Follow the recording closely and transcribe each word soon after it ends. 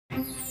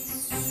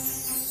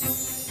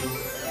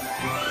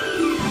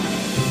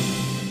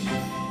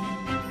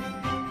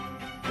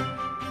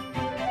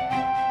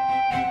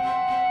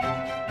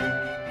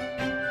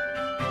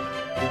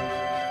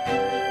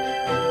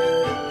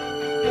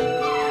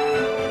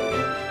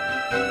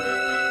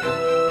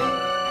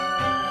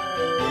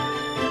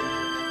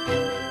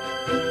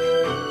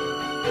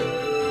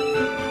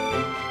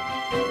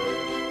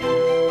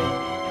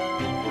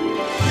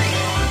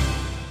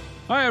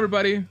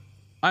everybody.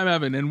 I'm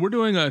Evan, and we're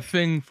doing a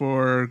thing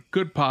for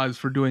GoodPods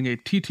for doing a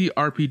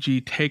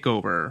TTRPG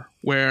takeover,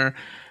 where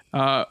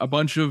a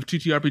bunch of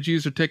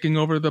TTRPGs are taking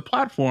over the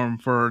platform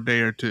for a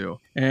day or two.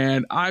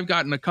 And I've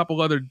gotten a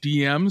couple other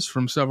DMs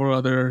from several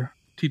other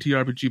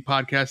TTRPG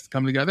podcasts to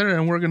come together,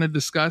 and we're going to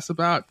discuss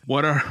about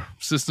what our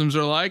systems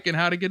are like and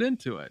how to get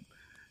into it.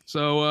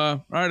 So,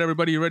 all right,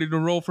 everybody, you ready to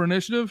roll for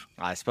initiative?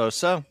 I suppose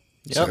so.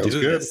 Yep. Sounds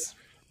do good. This.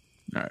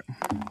 All right.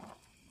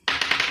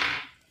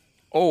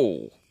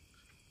 Oh.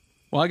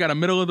 Well, I got a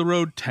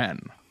middle-of-the-road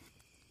 10.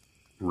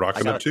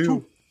 Rocking a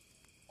 2.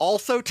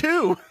 Also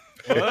 2.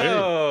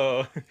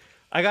 Whoa.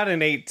 I got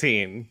an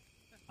 18.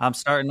 I'm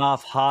starting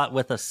off hot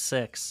with a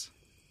 6.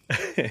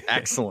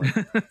 Excellent.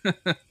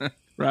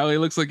 Riley,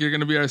 looks like you're going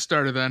to be our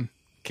starter then.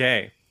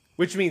 Okay.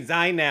 Which means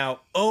I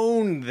now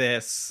own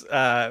this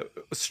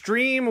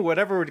stream,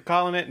 whatever we're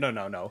calling it.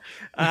 No.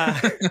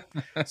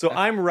 So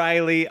I'm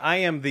Riley. I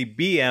am the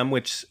BM,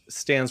 which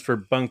stands for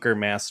Bunker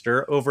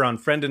Master, over on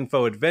Friend and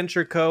Foe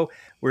Adventure Co.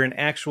 We're an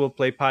actual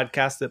play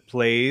podcast that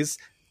plays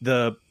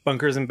the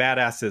Bunkers and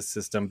Badasses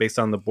system based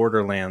on the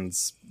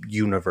Borderlands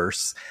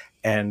universe.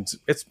 And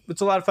it's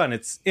a lot of fun.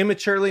 It's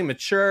immaturely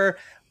mature.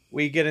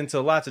 We get into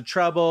lots of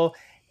trouble.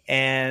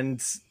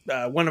 And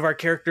one of our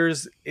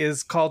characters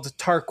is called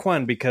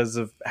Tarquin because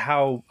of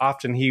how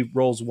often he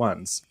rolls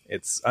ones.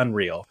 It's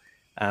unreal.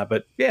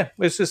 But yeah,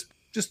 it's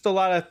just a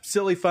lot of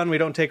silly fun. We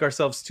don't take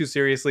ourselves too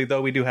seriously,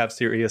 though we do have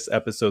serious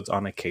episodes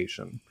on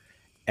occasion.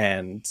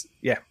 And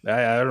yeah,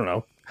 I don't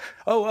know.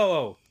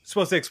 Oh.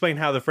 Supposed to explain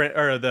how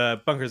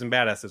the Bunkers and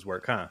Badasses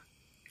work, huh?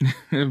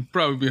 It'd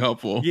probably be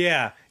helpful.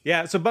 Yeah.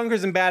 So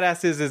Bunkers and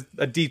Badasses is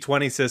a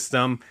D20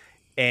 system,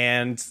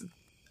 and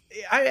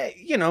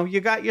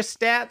you got your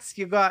stats,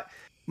 you got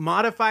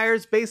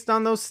modifiers based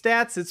on those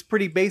stats. It's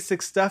pretty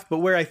basic stuff, but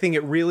where I think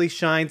it really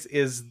shines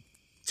is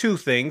two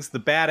things. The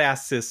badass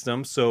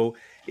system. So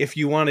if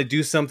you want to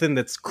do something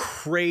that's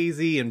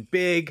crazy and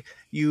big,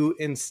 you,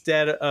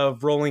 instead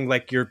of rolling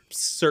like your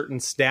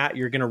certain stat,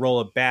 you're going to roll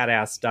a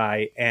badass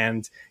die.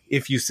 And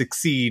if you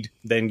succeed,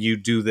 then you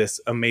do this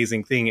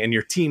amazing thing and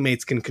your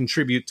teammates can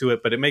contribute to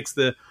it, but it makes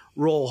the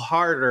roll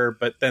harder,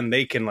 but then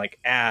they can like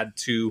add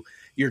to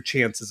your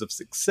chances of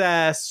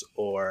success,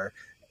 or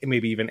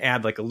maybe even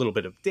add like a little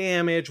bit of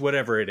damage,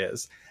 whatever it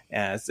is.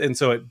 And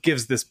so it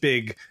gives this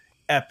big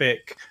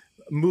epic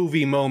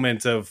movie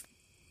moment of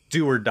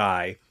do or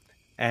die.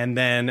 And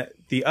then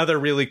the other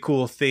really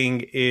cool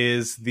thing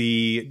is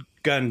the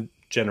gun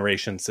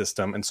generation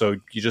system. And so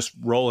you just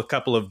roll a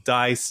couple of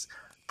dice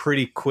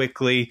pretty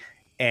quickly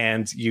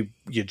and you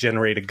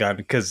generate a gun,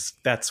 because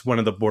that's one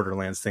of the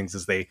Borderlands things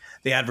is they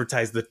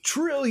advertise the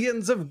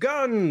trillions of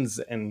guns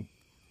and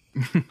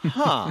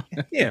Huh.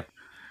 Yeah.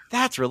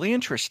 That's really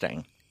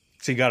interesting.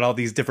 So you got all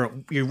these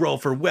different, you roll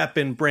for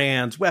weapon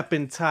brands,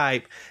 weapon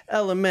type,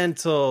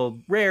 elemental,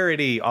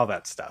 rarity, all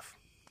that stuff.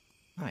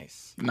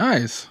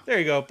 Nice. There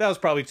you go. That was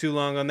probably too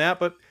long on that,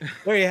 but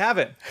there you have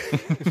it.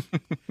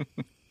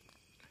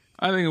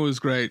 I think it was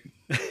great.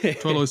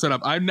 Totally set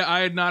up. I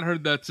had not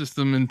heard that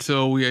system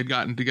until we had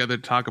gotten together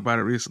to talk about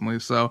it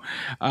recently, so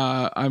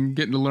I'm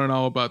getting to learn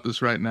all about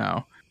this right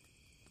now.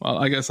 Well,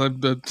 I guess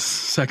I'm the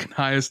second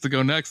highest to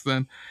go next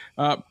then.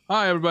 Hi,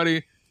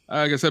 everybody.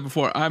 Like I said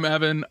before, I'm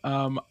Evan.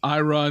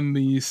 I run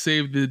the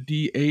Save the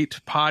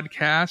D8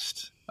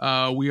 podcast.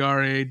 We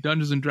are a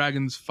Dungeons &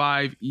 Dragons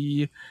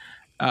 5e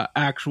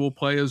actual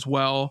play as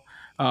well.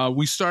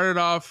 We started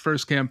off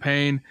first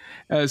campaign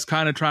as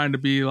kind of trying to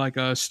be like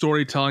a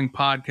storytelling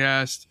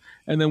podcast,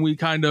 and then we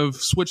kind of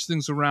switched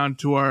things around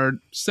to our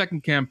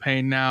second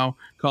campaign now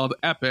called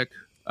Epic,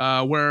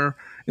 where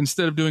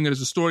instead of doing it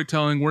as a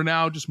storytelling, we're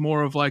now just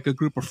more of like a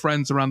group of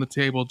friends around the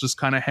table, just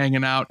kind of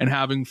hanging out and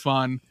having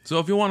fun. So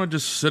if you want to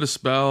just sit a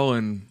spell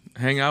and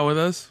hang out with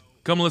us,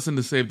 come listen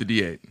to Save the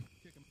D8.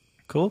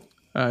 Cool.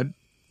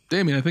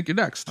 Damien, I think you're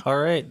next. All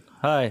right.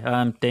 Hi,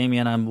 I'm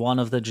Damien. I'm one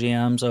of the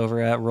GMs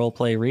over at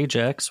Roleplay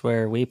Rejects,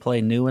 where we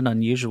play new and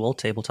unusual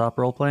tabletop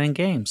role-playing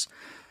games.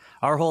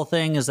 Our whole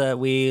thing is that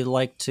we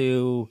like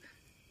to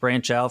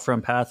branch out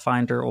from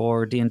Pathfinder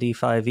or D&D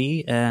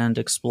 5e and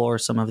explore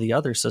some of the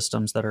other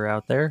systems that are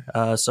out there.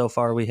 So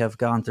far, we have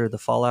gone through the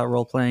Fallout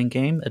role-playing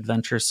game,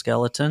 Adventure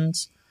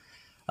Skeletons.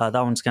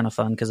 That one's kind of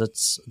fun because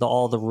it's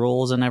all the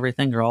rules and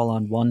everything are all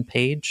on one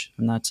page,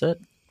 and that's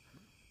it.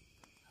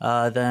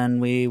 Then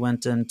we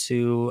went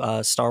into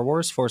Star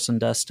Wars Force and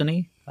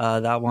Destiny.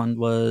 That one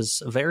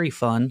was very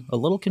fun, a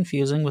little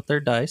confusing with their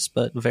dice,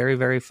 but very,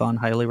 very fun.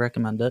 Highly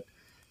recommend it.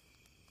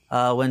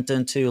 Went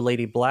into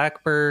Lady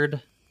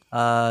Blackbird,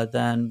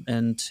 then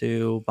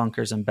into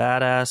Bunkers and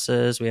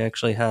Badasses. We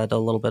actually had a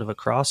little bit of a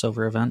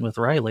crossover event with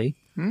Riley.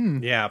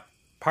 Yeah.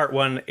 Part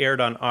 1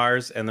 aired on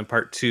ours, and then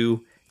part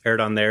 2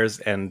 aired on theirs,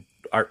 and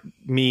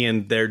me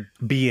and their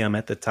BM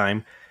at the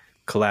time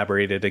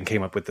collaborated and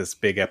came up with this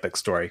big epic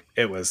story.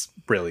 It was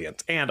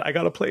brilliant. And I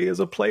got to play as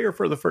a player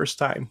for the first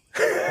time.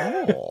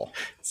 Oh.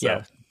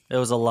 Yeah, it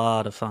was a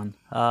lot of fun.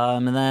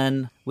 And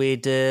then we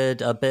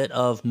did a bit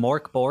of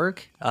Morkborg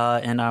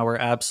in our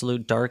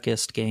absolute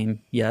darkest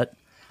game yet.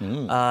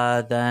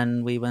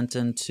 Then we went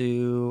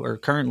into, or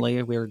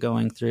currently we are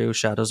going through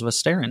Shadows of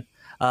Asterin.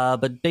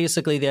 But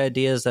basically the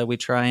idea is that we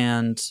try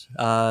and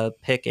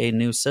pick a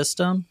new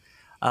system,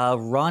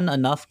 run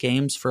enough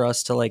games for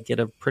us to like get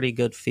a pretty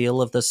good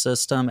feel of the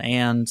system,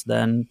 and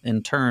then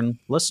in turn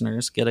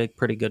listeners get a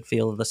pretty good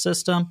feel of the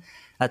system.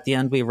 At the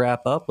end we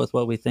wrap up with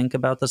what we think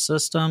about the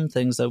system,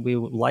 things that we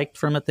liked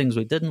from it, things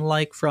we didn't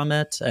like from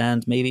it,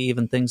 and maybe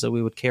even things that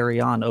we would carry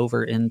on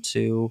over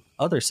into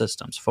other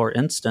systems. For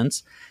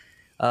instance,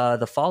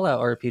 the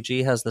Fallout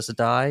RPG has this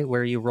die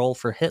where you roll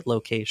for hit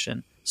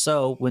location.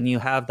 So when you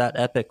have that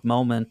epic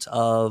moment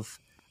of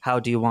how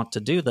do you want to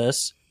do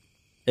this,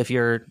 if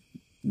you're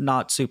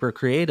not super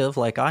creative,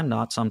 like I'm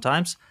not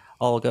sometimes,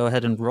 I'll go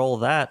ahead and roll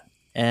that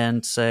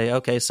and say,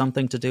 okay,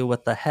 something to do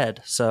with the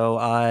head. So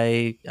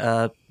I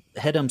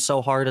hit him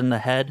so hard in the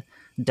head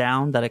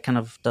down that it kind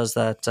of does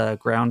that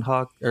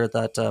groundhog or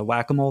that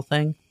whack-a-mole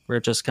thing where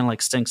it just kind of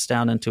like sinks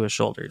down into his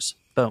shoulders.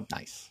 Boom.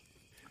 Nice.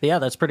 But yeah,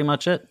 that's pretty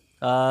much it.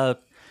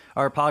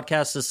 Our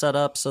podcast is set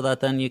up so that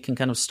then you can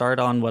kind of start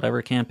on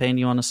whatever campaign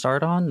you want to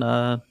start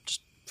on.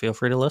 Just feel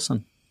free to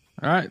listen.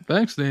 All right.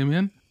 Thanks,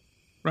 Damien.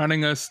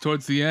 Running us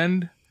towards the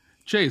end.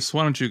 Chase,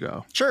 why don't you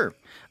go? Sure.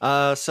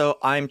 So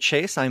I'm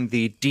Chase. I'm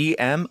the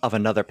DM of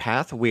Another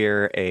Path.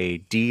 We're a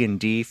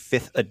D&D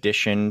 5th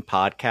edition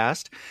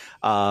podcast.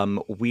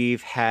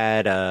 We've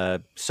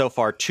had so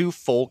far 2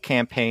 full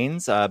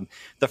campaigns.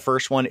 The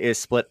first one is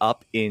split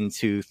up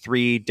into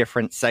 3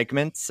 different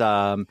segments.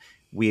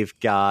 We've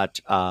got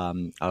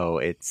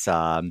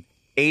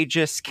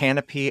Aegis,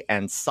 Canopy,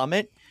 and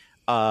Summit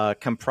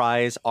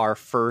comprise our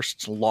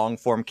first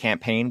long-form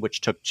campaign, which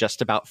took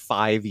just about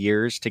 5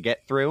 years to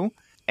get through.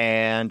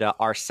 And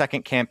our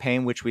second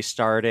campaign, which we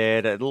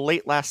started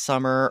late last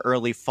summer,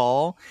 early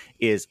fall,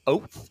 is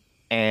Oath.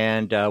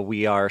 And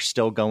we are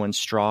still going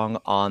strong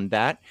on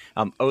that.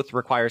 Oath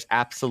requires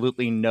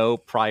absolutely no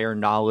prior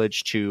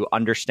knowledge to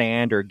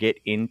understand or get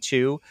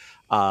into.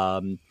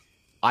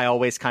 I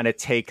always kind of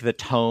take the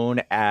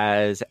tone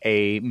as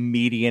a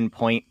median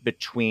point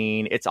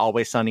between It's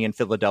Always Sunny in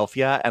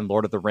Philadelphia and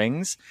Lord of the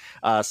Rings.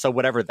 So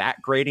whatever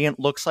that gradient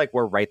looks like,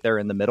 we're right there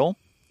in the middle.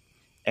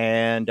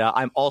 And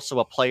I'm also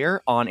a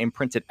player on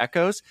Imprinted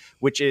Echoes,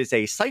 which is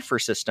a Cypher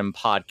System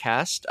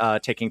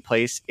podcast taking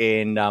place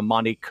in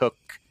Monty Cook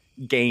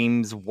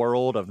Games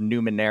world of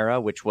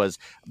Numenera, which was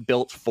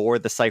built for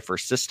the Cypher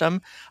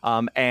System.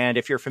 And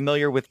if you're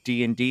familiar with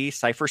D&D,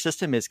 Cypher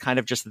System is kind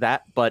of just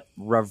that, but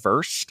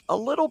reversed a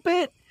little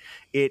bit.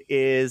 It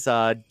is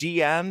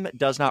DM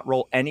does not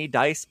roll any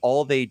dice.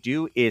 All they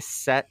do is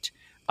set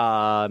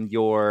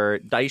your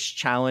dice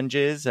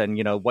challenges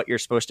and what you're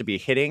supposed to be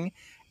hitting.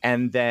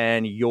 And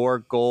then your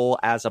goal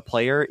as a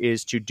player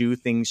is to do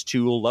things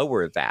to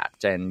lower that.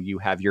 And you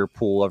have your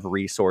pool of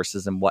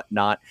resources and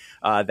whatnot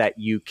that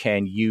you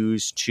can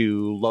use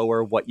to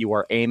lower what you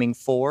are aiming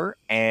for.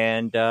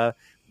 And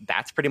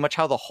that's pretty much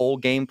how the whole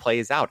game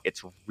plays out.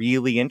 It's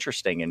really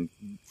interesting and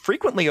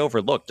frequently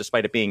overlooked,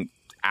 despite it being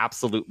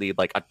absolutely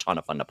like a ton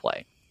of fun to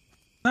play.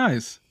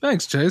 Nice.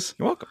 Thanks, Chase.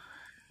 You're welcome.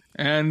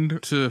 And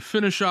to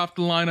finish off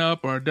the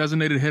lineup, our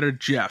designated hitter,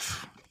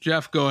 Jeff.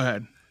 Jeff, go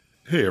ahead.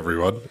 Hey,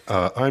 everyone.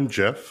 I'm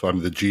Jeff.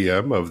 I'm the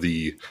GM of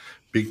the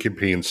Big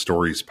Campaign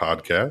Stories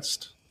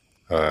podcast,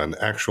 an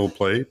actual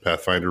play,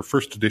 Pathfinder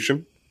 1st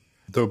edition.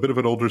 Though a bit of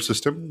an older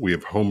system, we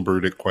have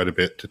homebrewed it quite a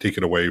bit to take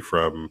it away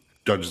from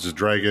Dungeons and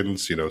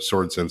Dragons,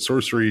 swords and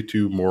sorcery,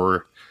 to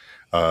more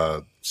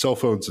cell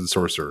phones and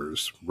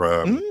sorcerers.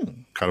 Kind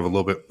of a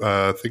little bit,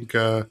 think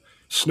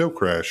Snow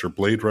Crash or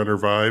Blade Runner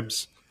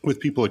vibes, with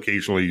people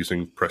occasionally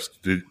using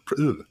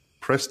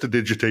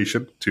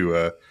prestidigitation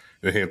to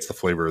enhance the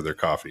flavor of their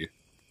coffee.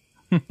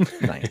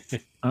 Nice.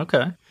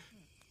 Okay.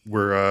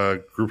 We're a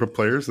group of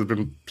players that have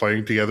been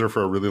playing together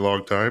for a really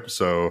long time,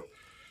 so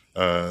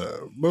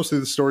mostly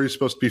the story is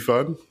supposed to be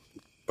fun,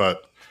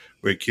 but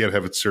we can't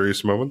have its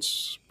serious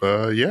moments.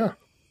 Yeah,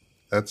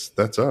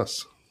 that's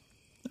us.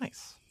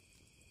 Nice.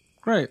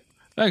 Great.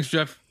 Thanks,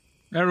 Jeff.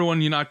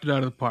 Everyone, you knocked it out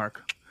of the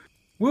park.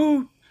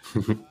 Woo!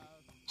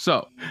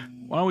 So,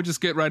 why don't we just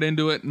get right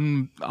into it,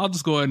 and I'll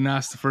just go ahead and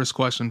ask the first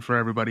question for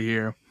everybody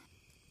here.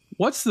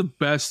 What's the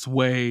best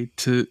way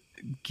to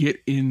get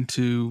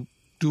into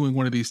doing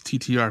one of these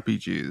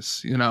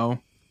TTRPGs?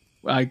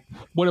 Like,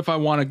 what if I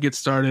want to get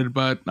started,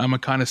 but I'm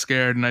kind of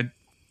scared and I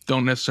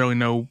don't necessarily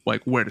know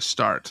where to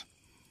start?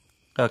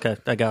 Okay,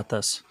 I got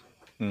this.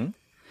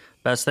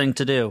 Best thing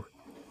to do.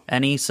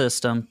 Any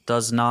system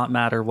does not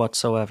matter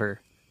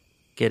whatsoever.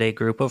 Get a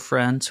group of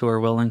friends who are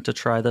willing to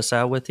try this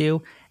out with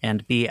you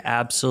and be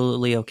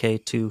absolutely okay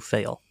to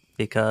fail.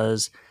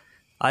 Because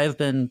I've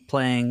been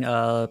playing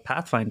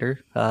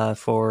Pathfinder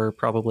for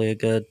probably a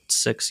good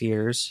 6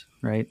 years,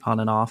 right, on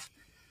and off.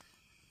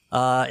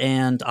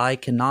 And I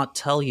cannot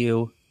tell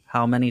you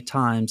how many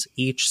times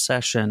each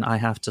session I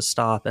have to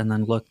stop and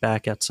then look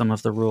back at some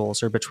of the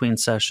rules, or between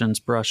sessions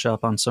brush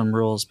up on some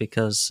rules,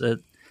 because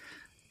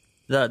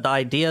the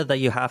idea that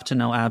you have to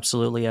know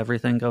absolutely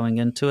everything going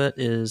into it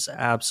is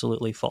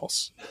absolutely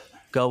false.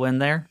 Go in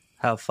there,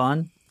 have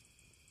fun.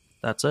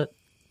 That's it.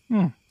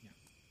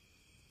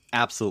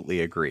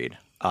 Absolutely agreed.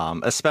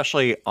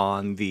 Especially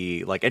on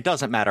the, like, it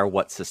doesn't matter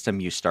what system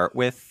you start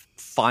with.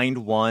 Find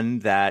one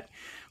that,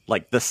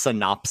 like, the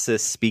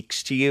synopsis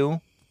speaks to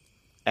you,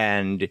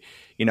 and,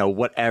 you know,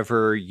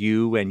 whatever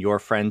you and your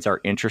friends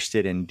are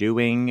interested in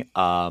doing,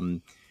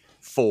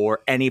 for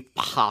any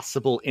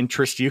possible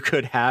interest you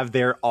could have,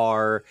 there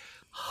are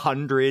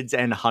hundreds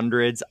and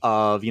hundreds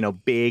of, you know,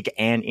 big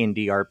and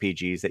indie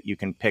RPGs that you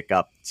can pick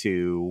up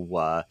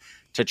to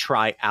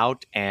try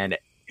out, and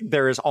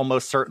there is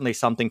almost certainly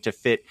something to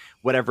fit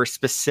whatever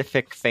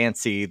specific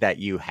fancy that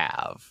you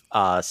have.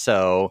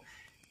 So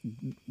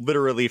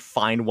literally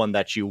find one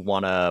that you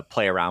want to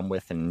play around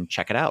with and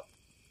check it out.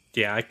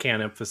 Yeah, I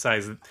can't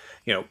emphasize,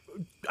 you know,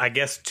 I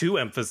guess to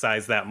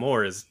emphasize that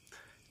more is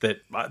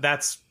that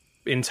that's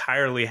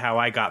entirely how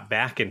I got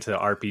back into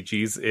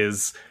RPGs.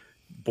 Is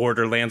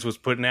Borderlands was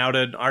putting out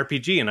an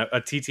RPG and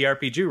a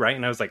TTRPG, right?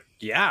 And I was like,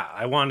 yeah,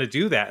 I want to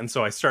do that. And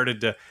so I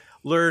started to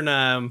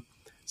learn,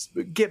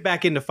 get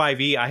back into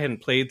 5e. I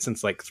hadn't played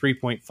since like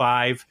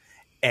 3.5,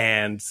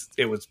 and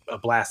it was a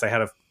blast. I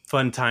had a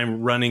fun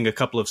time running a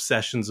couple of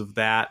sessions of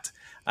that.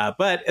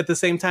 But at the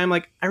same time,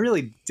 like, I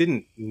really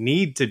didn't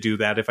need to do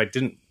that if I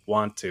didn't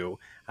want to.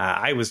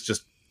 I was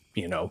just,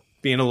 you know,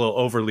 being a little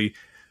overly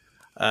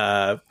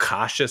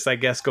cautious, I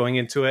guess, going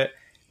into it.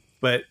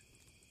 But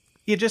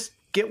you just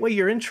get what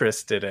you're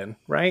interested in,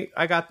 right?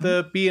 I got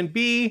the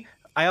B&B.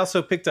 I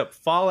also picked up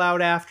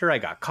Fallout after. I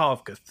got Call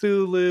of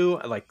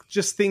Cthulhu. Like,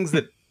 just things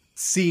that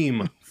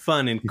seem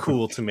fun and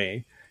cool to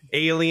me.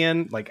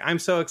 Alien, like, I'm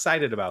so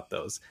excited about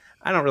those.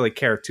 I don't really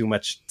care too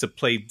much to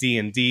play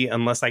D&D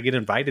unless I get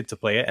invited to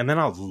play it, and then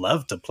I'll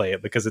love to play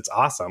it because it's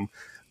awesome.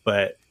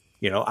 But,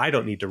 you know, I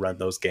don't need to run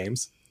those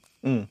games.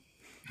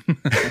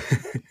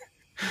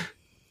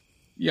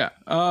 Yeah.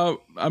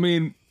 I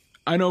mean,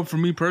 I know for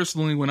me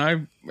personally, when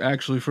I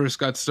actually first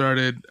got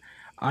started,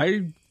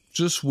 I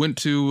just went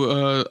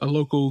to a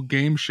local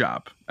game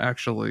shop,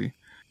 actually.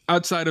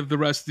 Outside of the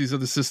rest of these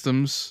other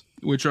systems,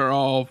 which are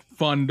all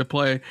fun to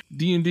play,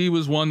 D&D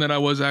was one that I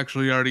was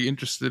actually already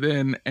interested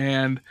in,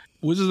 and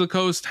Wizards of the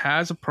Coast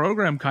has a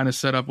program kind of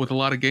set up with a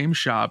lot of game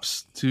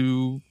shops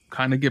to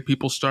kind of get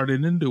people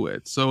started into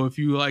it. So if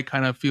you like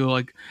kind of feel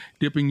like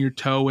dipping your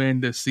toe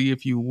in to see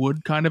if you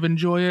would kind of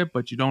enjoy it,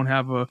 but you don't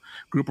have a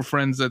group of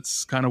friends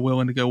that's kind of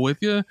willing to go with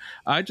you,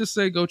 I just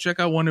say go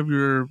check out one of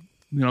your,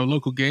 you know,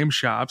 local game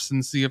shops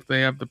and see if they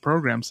have the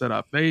program set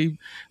up. They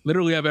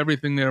literally have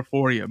everything there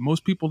for you.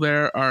 Most people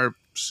there are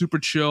super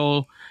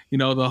chill. You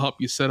know, they'll help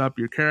you set up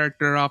your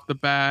character off the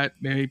bat.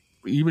 They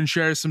even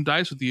share some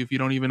dice with you if you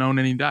don't even own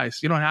any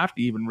dice. You don't have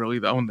to even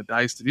really own the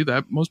dice to do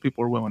that. Most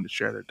people are willing to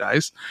share their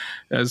dice,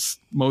 as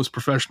most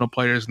professional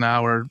players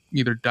now are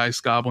either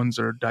dice goblins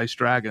or dice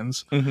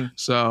dragons.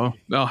 So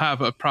they'll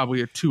have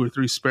probably 2 or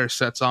 3 spare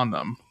sets on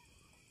them.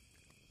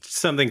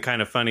 Something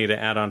kind of funny to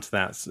add on to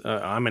that.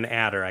 I'm an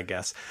adder, I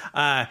guess.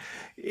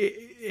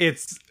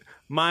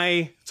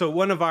 So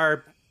one of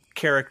our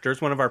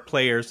characters, one of our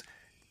players,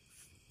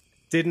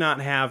 did not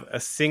have a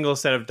single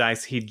set of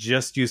dice. He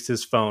just used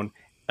his phone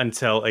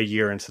until a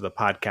year into the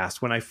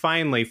podcast, when I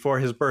finally, for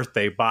his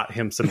birthday, bought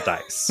him some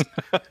dice.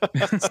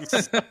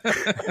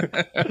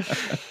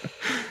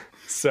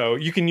 So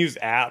you can use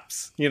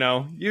apps, you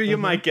know, you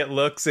might get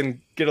looks and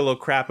get a little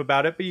crap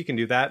about it, but you can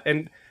do that.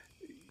 And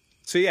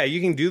so, yeah,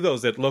 you can do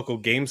those at local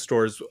game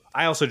stores.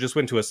 I also just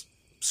went to a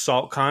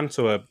SaltCon,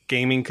 so a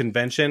gaming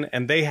convention,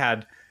 and they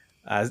had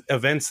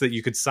events that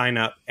you could sign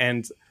up.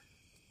 And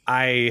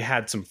I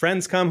had some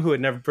friends come who had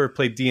never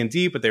played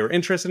D&D, but they were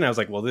interested. And I was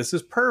like, well, this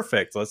is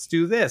perfect. Let's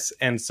do this.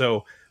 And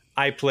so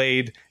I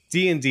played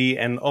D&D,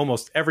 and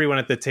almost everyone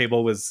at the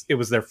table it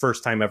was their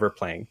first time ever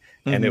playing.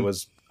 And it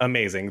was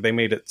amazing. They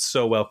made it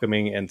so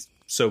welcoming and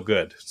so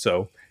good.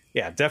 So,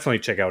 yeah, definitely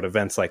check out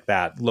events like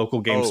that.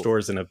 Local game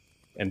stores and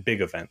big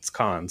events,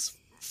 cons.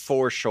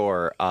 For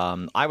sure.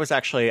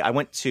 I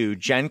went to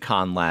Gen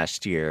Con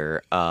last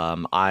year.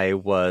 I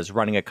was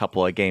running a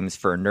couple of games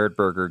for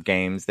Nerdburger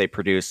Games. They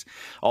produce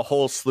a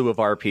whole slew of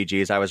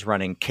RPGs. I was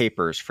running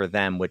Capers for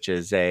them, which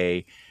is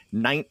a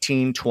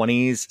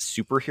 1920s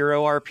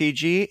superhero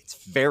RPG.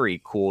 It's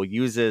very cool.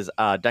 Uses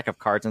a deck of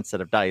cards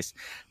instead of dice.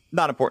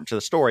 Not important to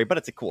the story, but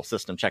it's a cool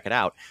system. Check it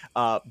out.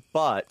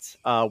 But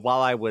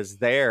while I was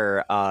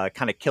there,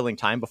 kind of killing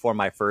time before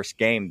my first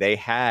game, they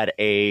had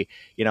hey,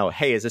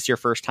 is this your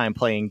first time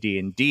playing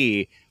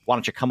D&D? Why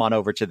don't you come on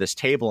over to this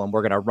table, and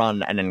we're going to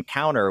run an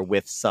encounter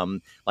with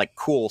some like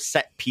cool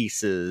set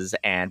pieces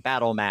and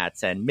battle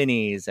mats and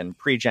minis and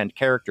pre-gen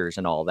characters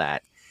and all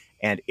that.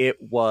 And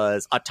it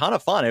was a ton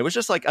of fun. It was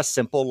just like a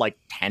simple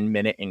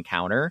 10-minute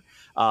encounter.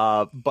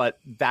 But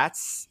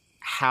that's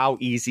how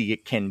easy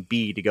it can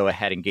be to go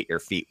ahead and get your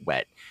feet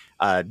wet.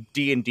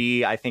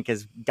 D&D, I think,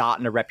 has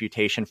gotten a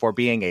reputation for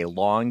being a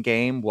long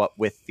game, what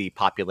with the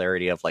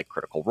popularity of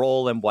Critical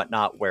Role and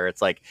whatnot, where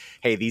it's like,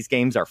 hey, these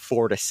games are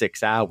 4 to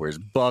 6 hours,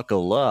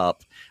 buckle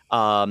up.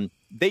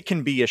 They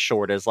can be as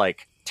short as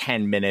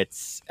 10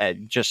 minutes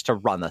just to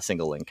run a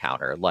single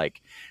encounter.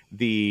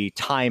 The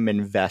time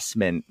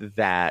investment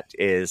that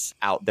is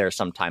out there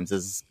sometimes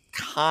is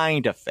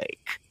kind of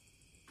fake.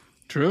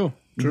 True.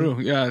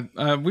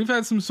 Yeah. We've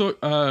had some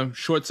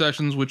short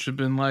sessions which have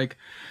been like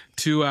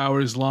 2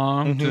 hours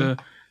long to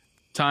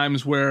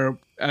times where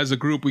as a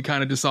group we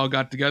kind of just all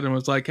got together and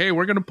was like, hey,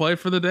 we're going to play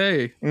for the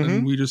day.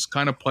 And we just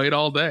kind of played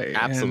all day.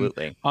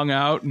 Absolutely. And hung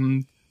out,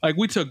 and like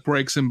we took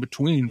breaks in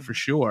between for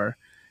sure.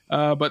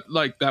 But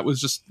like that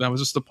was just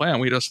the plan.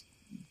 We just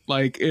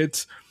like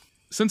it's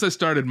since I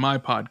started my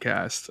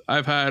podcast,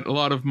 I've had a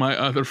lot of my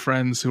other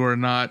friends who are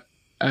not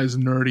as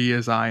nerdy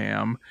as I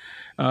am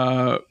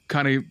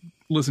kind of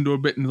listen to a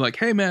bit and like,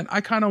 hey man,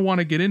 I kind of want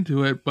to get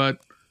into it, but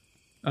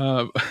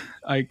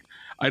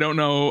I don't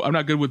know. I'm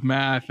not good with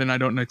math, and I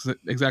don't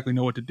exactly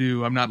know what to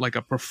do. I'm not like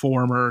a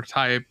performer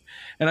type,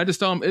 and I just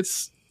tell them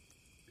it's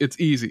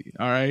easy.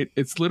 All right,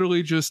 it's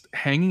literally just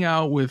hanging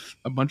out with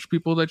a bunch of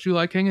people that you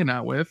like hanging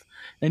out with,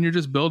 and you're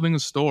just building a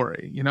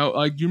story. You know,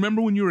 like you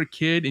remember when you were a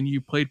kid and you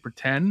played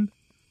pretend?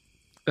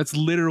 That's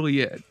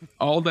literally it.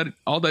 All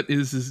that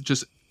is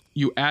just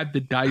you add the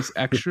dice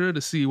extra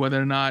to see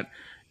whether or not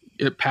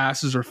it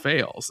passes or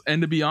fails.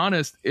 And to be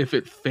honest, if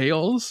it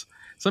fails,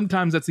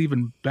 sometimes that's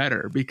even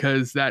better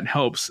because that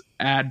helps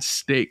add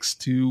stakes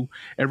to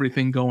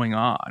everything going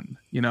on.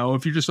 You know,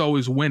 if you're just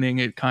always winning,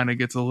 it kind of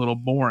gets a little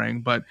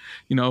boring. But,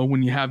 you know,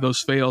 when you have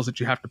those fails that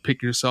you have to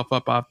pick yourself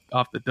up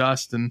off the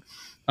dust and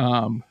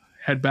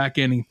head back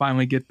in and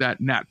finally get that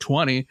nat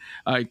 20,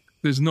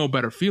 there's no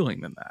better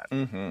feeling than that.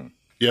 Mm-hmm.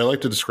 Yeah, I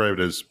like to describe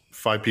it as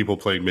 5 people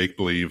playing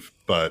make-believe,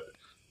 but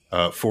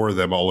 4 of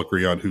them all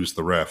agree on who's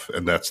the ref,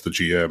 and that's the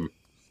GM.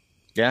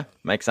 Yeah,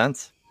 makes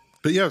sense.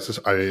 But yeah, I was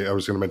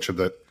going to mention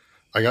that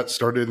I got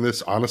started in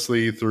this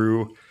honestly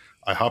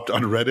I hopped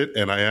on Reddit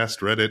and I asked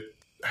Reddit,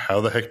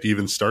 how the heck do you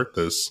even start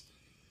this?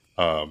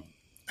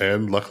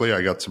 And luckily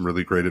I got some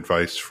really great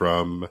advice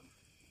from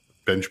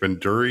Benjamin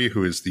Dury,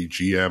 who is the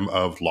GM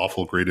of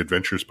Lawful Great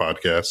Adventures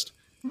podcast.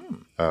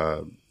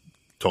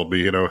 Told me,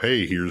 you know,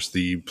 hey, here's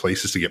the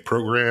places to get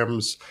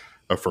programs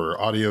for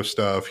audio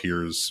stuff.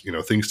 Here's, you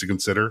know, things to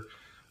consider.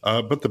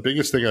 But the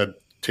biggest thing I'd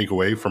take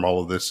away from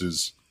all of this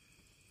is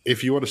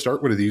if you want to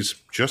start one of these,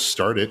 just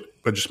start it,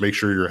 but just make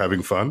sure you're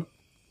having fun.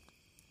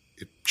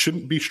 It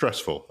shouldn't be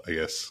stressful, I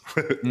guess.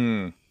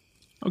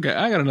 Okay,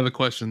 I got another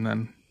question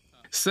then.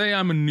 Say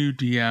I'm a new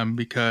DM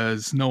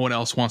because no one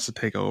else wants to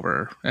take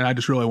over, and I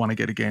just really want to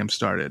get a game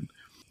started,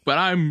 but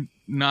I'm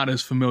not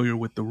as familiar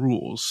with the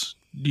rules.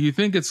 Do you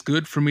think it's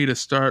good for me to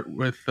start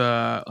with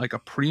like a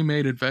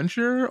pre-made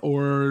adventure,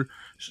 or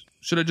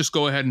should I just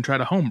go ahead and try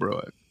to homebrew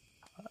it?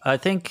 I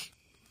think,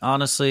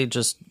 honestly,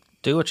 just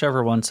do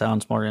whichever one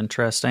sounds more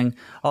interesting.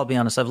 I'll be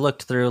honest, I've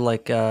looked through,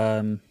 like,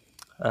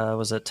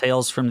 was it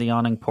Tales from the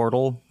Yawning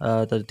Portal,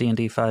 the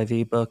D&D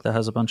 5e book that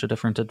has a bunch of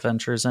different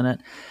adventures in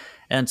it.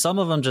 And some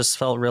of them just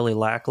felt really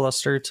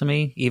lackluster to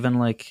me. Even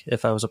like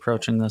if I was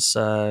approaching this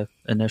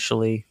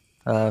initially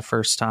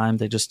first time,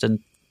 they just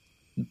didn't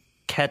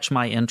catch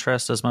my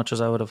interest as much as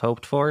I would have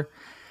hoped for.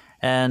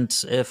 And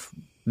if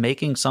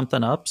making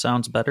something up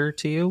sounds better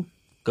to you,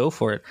 go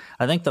for it.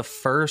 I think the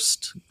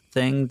first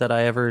thing that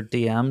I ever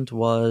DM'd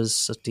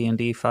was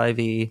D&D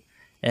 5e,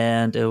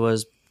 and it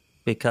was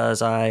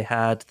because I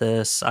had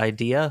this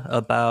idea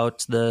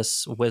about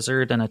this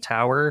wizard in a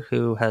tower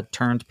who had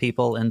turned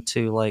people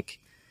into like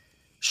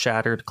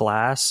shattered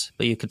glass,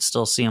 but you could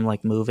still see him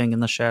like moving in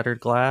the shattered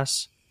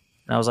glass.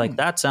 And I was like,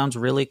 that sounds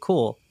really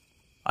cool.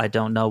 I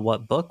don't know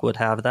what book would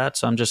have that,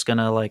 so I'm just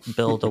gonna like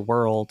build a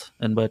world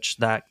in which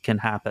that can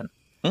happen.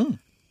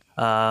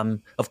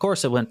 Of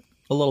course, it went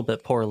a little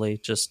bit poorly,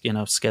 just, you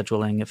know,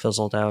 scheduling, it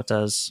fizzled out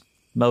as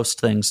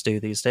most things do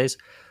these days.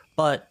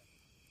 But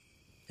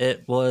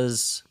it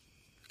was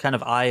kind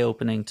of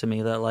eye-opening to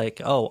me that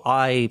like, oh,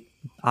 I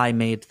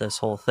made this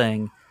whole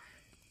thing,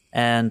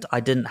 and I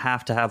didn't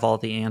have to have all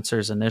the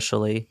answers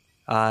initially.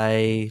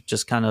 I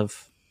just kind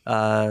of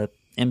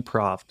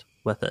improv'd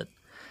with it.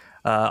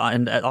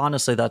 And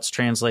honestly, that's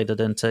translated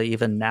into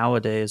even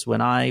nowadays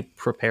when I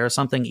prepare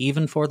something,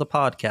 even for the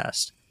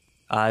podcast,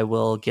 I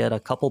will get a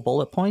couple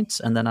bullet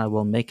points and then I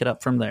will make it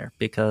up from there,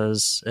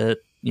 because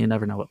you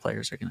never know what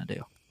players are going to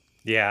do.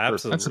 Yeah,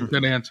 absolutely. That's a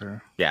good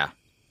answer. Yeah.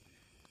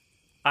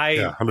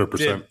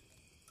 100%.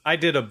 I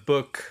did a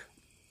book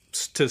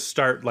to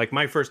start, like,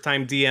 my first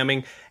time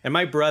DMing, and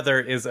my brother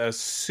is a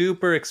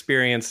super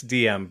experienced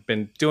DM,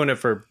 been doing it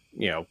for,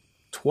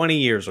 20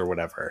 years or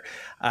whatever.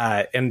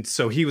 And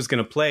so he was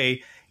going to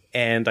play,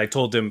 and I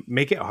told him,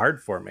 make it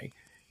hard for me.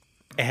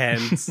 And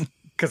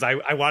because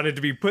I wanted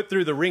to be put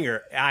through the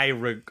ringer.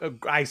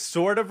 I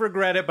sort of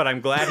regret it, but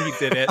I'm glad he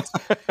did it.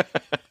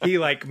 He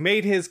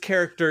made his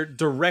character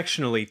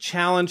directionally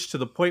challenged to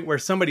the point where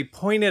somebody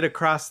pointed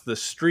across the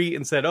street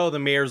and said, oh, the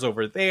mayor's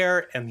over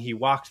there. And he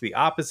walked the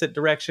opposite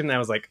direction. And I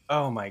was like,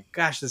 oh my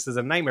gosh, this is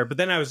a nightmare. But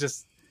then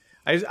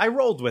I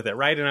rolled with it,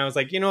 right? And I was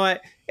like, you know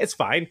what? It's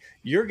fine.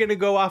 You're going to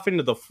go off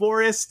into the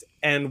forest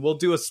and we'll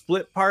do a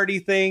split party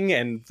thing.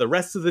 And the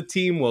rest of the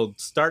team will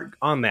start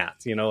on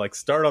that,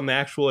 start on the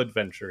actual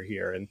adventure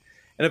here. And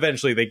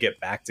eventually they get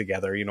back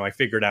together. I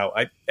figured out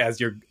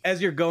as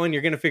you're going,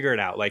 you're going to figure it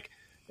out.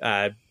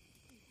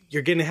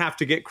 You're going to have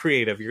to get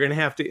creative. You're going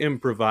to have to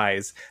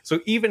improvise.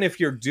 So even if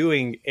you're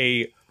doing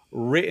a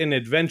written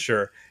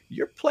adventure,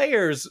 your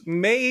players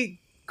may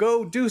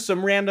go do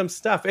some random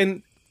stuff,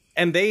 and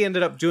they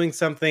ended up doing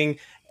something,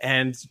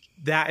 and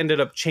that ended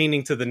up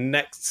chaining to the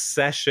next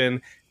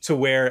session to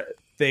where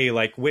they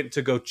like went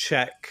to go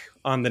check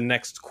on the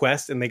next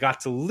quest, and they got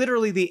to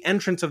literally the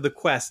entrance of the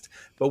quest,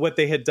 but what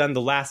they had done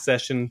the last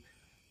session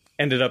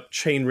ended up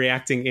chain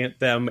reacting at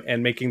them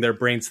and making their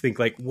brains think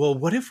like, well,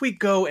 what if we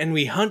go and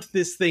we hunt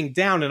this thing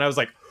down? And I was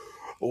like,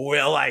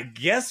 well, I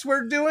guess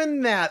we're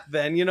doing that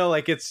then. You know,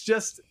 like, it's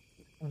just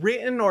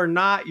written or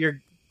not,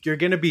 you're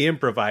going to be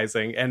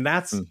improvising, and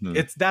that's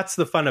that's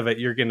the fun of it.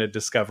 You're going to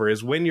discover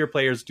is when your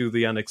players do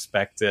the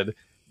unexpected,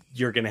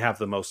 you're going to have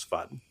the most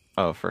fun.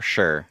 Oh, for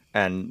sure.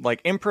 And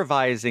like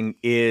improvising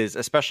is,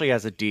 especially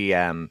as a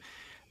DM,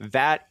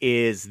 that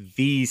is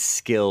the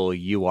skill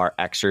you are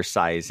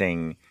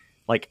exercising.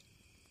 Like,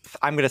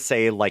 I'm going to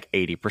say like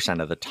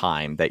 80% of the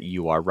time that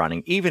you are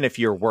running, even if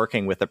you're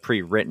working with a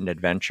pre-written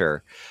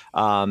adventure.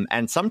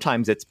 And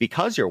sometimes it's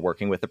because you're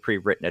working with a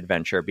pre-written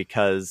adventure,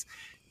 because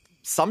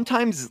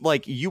sometimes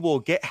like you will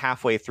get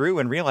halfway through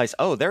and realize,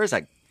 oh, there's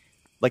a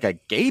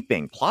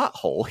gaping plot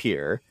hole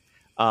here.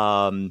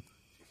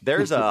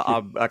 There's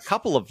a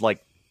couple of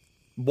like,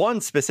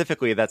 one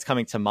specifically that's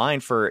coming to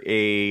mind for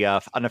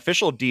an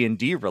official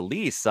D&D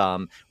release.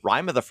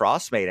 Rime of the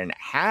Frostmaiden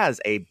has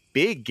a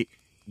big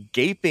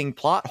gaping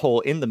plot hole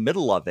in the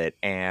middle of it,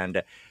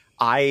 and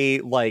I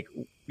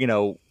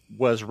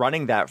was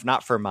running that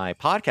not for my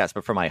podcast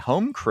but for my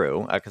home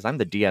crew, because I'm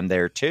the DM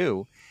there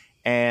too,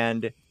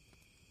 and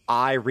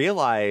I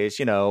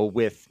realized,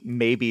 with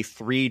maybe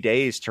 3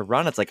 days to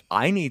run, it's like,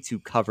 I need to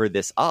cover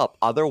this up.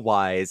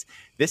 Otherwise,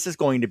 this is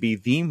going to be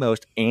the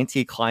most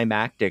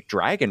anticlimactic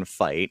dragon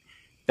fight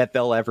that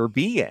they'll ever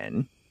be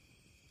in.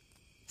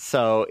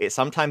 So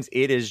sometimes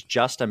it is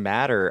just a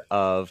matter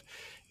of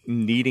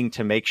needing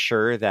to make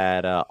sure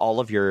that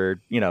all of your,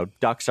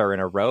 ducks are in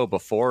a row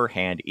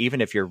beforehand, even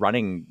if you're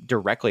running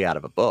directly out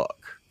of a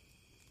book.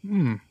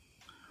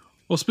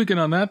 Well, speaking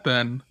on that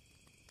then,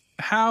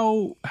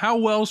 how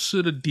well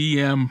should a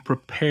DM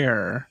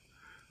prepare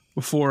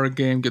before a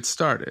game gets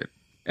started?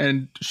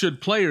 And should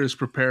players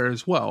prepare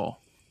as well?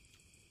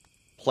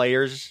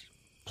 Players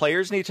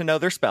need to know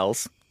their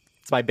spells.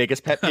 It's my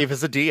biggest pet peeve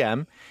as a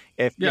DM.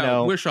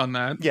 Wish on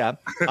that. Yeah.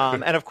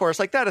 And of course,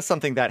 like, that is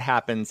something that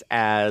happens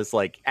as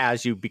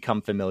you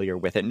become familiar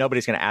with it.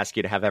 Nobody's going to ask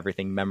you to have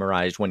everything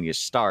memorized when you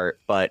start,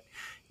 but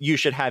you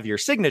should have your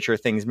signature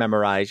things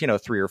memorized,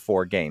 3 or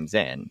 4 games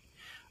in.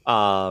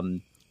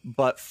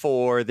 But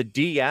for the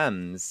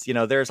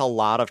DMs, there's a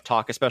lot of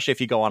talk, especially if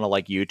you go on to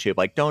like YouTube,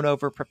 like, don't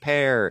over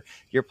prepare.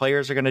 Your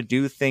players are going to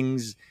do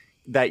things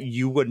that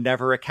you would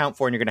never account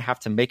for, and you're going to have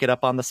to make it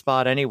up on the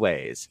spot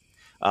anyways.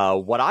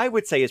 What I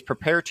would say is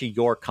prepare to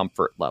your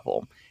comfort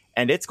level,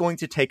 and it's going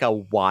to take a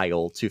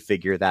while to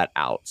figure that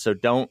out. So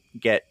don't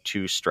get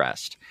too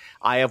stressed.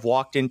 I have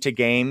walked into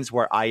games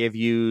where I have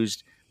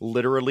used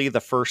literally the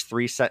first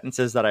 3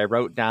 sentences that I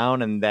wrote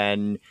down, and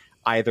then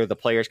either the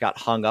players got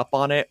hung up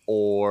on it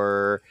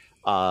or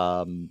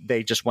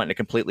they just went in a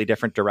completely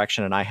different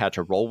direction and I had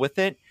to roll with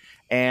it.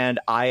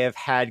 And I have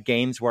had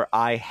games where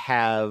I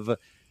have,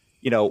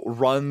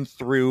 run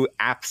through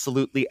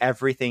absolutely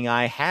everything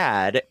I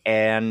had,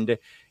 and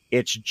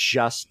it's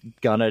just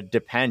gonna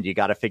depend. You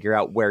got to figure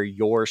out where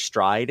your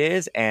stride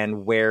is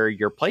and where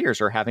your players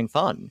are having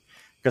fun.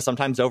 Because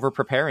sometimes over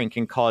preparing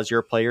can cause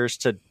your players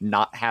to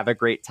not have a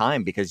great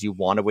time because you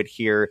want to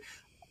adhere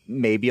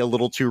maybe a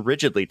little too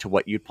rigidly to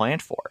what you'd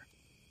planned for.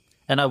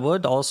 And I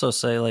would also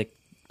say,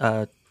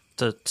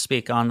 to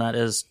speak on that,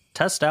 is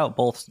test out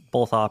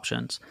both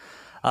options.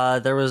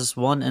 There was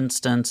one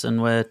instance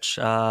in which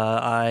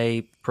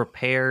I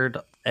prepared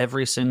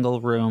every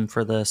single room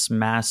for this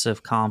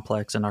massive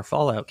complex in our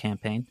Fallout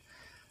campaign.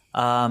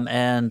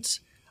 And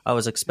I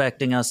was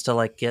expecting us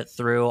to get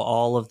through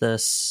all of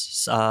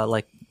this,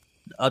 a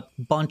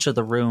bunch of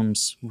the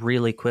rooms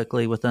really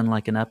quickly within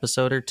an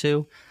episode or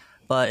 2.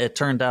 But it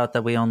turned out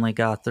that we only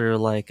got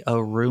through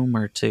a room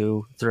or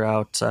 2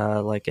 throughout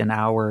an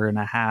hour and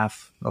a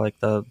half,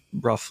 the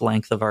rough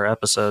length of our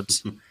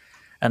episodes.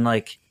 And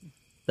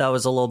that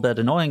was a little bit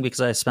annoying because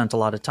I spent a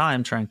lot of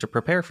time trying to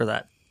prepare for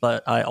that.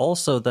 But I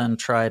also then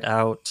tried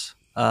out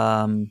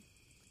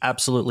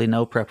absolutely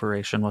no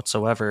preparation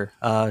whatsoever.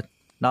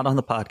 Not on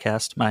the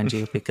podcast, mind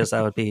you, because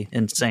that would be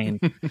insane.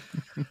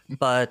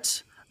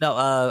 But no,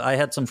 I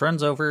had some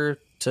friends over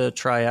to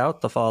try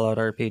out the Fallout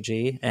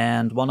RPG,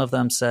 and one of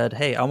them said,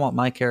 hey, I want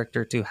my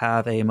character to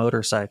have a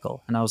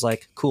motorcycle. And I was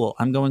like, cool,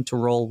 I'm going to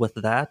roll with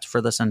that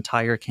for this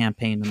entire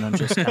campaign and then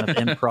just kind of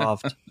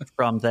improv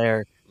from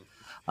there.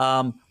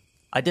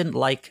 I didn't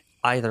like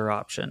either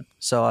option,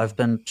 so I've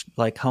been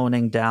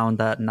honing down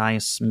that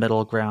nice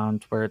middle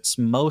ground where it's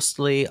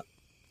mostly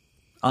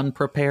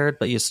unprepared,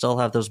 but you still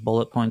have those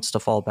bullet points to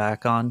fall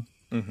back on.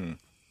 And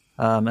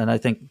I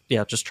think,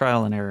 just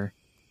trial and error.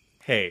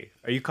 Hey,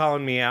 are you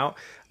calling me out?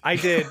 I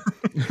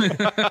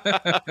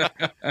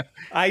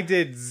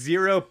did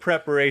 0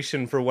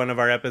 preparation for one of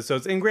our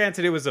episodes. And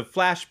granted, it was a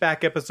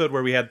flashback episode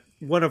where we had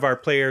one of our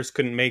players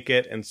couldn't make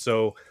it. And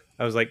so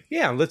I was like,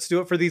 yeah, let's do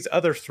it for these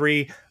other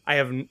 3.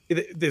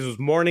 This was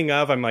morning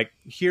of, I'm like,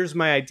 here's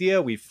my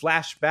idea. We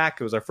flashed back.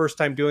 It was our first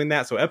time doing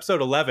that. So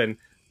episode 11,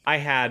 I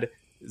had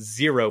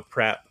 0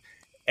 prep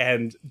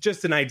and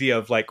just an idea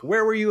of like,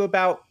 where were you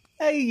about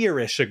a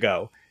year-ish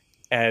ago?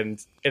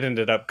 And it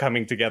ended up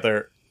coming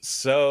together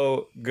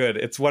so good.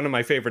 It's one of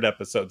my favorite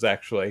episodes,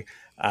 actually,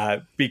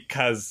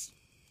 because,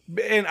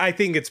 and I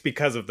think it's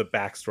because of the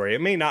backstory.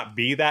 It may not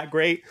be that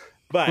great,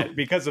 but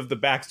because of the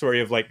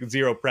backstory of like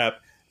 0 prep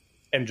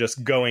and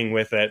just going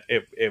with it,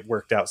 it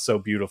worked out so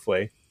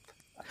beautifully.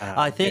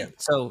 I think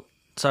so.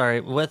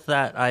 Sorry, with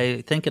that,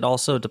 I think it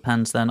also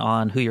depends then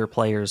on who your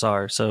players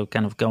are. So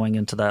kind of going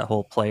into that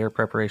whole player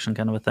preparation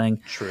kind of a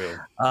thing. True.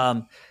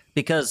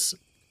 Because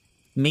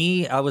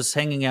I was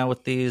hanging out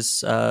with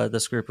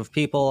this group of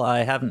people.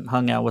 I haven't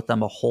hung out with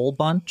them a whole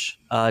bunch,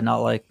 not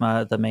like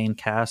the main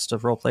cast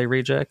of Roleplay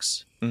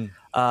Rejects.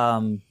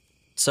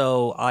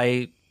 So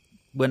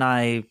when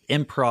I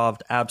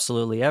improv'd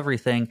absolutely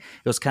everything,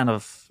 it was kind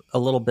of a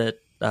little bit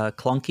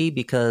clunky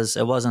because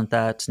it wasn't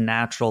that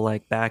natural,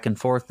 like back and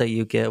forth that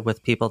you get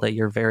with people that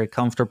you're very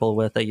comfortable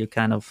with, that you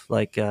kind of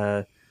like,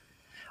 I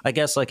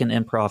guess like an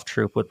improv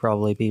troupe would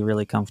probably be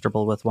really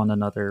comfortable with one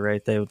another,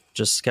 right? They would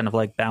just kind of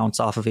like bounce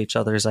off of each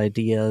other's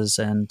ideas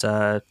and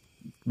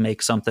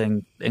make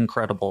something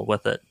incredible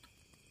with it.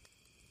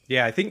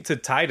 Yeah, I think to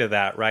tie to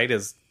that, right,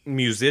 as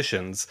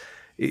musicians,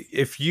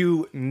 if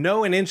you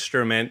know an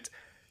instrument,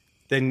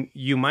 then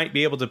you might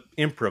be able to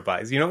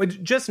improvise. You know,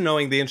 just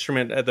knowing the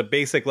instrument at the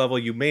basic level,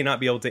 you may not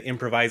be able to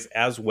improvise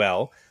as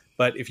well.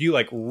 But if you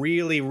like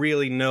really,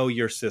 really know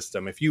your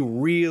system, if you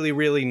really,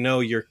 really know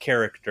your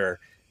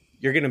character,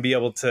 you're going to be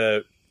able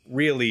to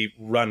really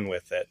run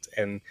with it,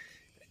 and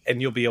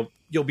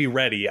you'll be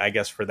ready, I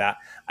guess, for that.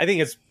 I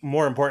think it's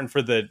more important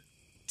for the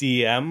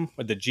DM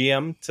or the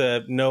GM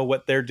to know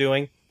what they're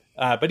doing.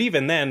 But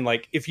even then,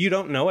 like if you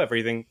don't know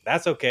everything,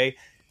 that's okay.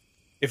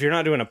 If you're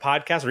not doing a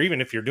podcast, or even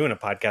if you're doing a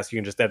podcast, you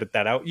can just edit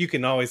that out. You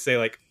can always say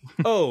like,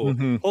 oh,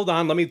 hold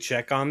on, let me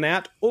check on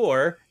that.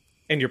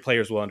 And your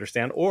players will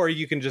understand. Or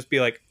you can just be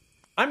like,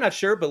 I'm not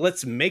sure, but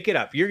let's make it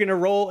up. You're going to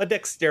roll a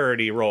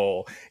dexterity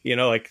roll. You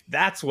know, like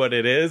that's what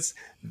it is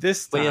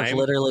this time. We have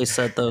literally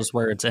said those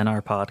words in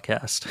our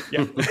podcast.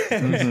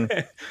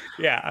 Yeah.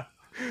 Yeah.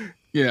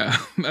 Yeah.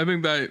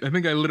 I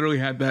think I literally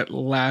had that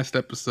last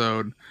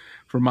episode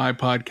for my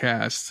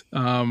podcast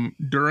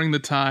during the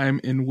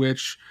time in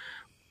which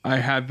I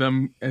had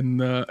them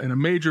in a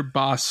major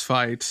boss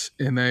fight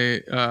in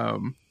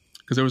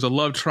because there was a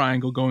love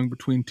triangle going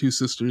between 2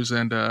 sisters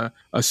and a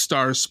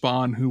star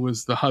spawn who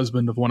was the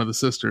husband of one of the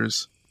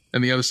sisters,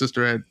 and the other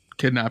sister had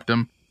kidnapped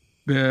him.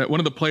 One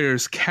of the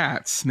players'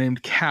 cats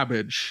named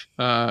Cabbage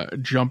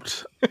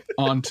jumped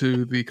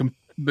onto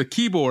the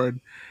keyboard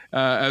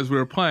as we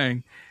were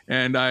playing,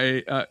 and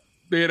they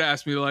had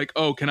asked me like,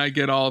 "Oh, can I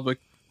get all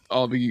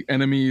the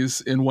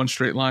enemies in one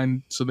straight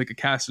line so they could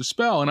cast a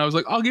spell?" And I was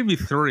like, "I'll give you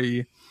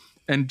 3."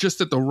 And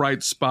just at the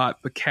right spot,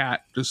 the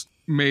cat just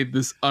made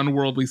this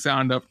unworldly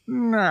sound of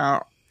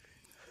 "no,"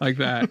 like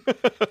that.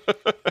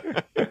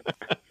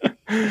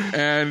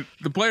 And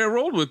the player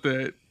rolled with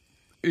it.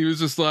 He was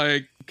just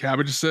like,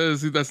 "Cabbage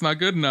says that's not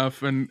good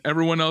enough," and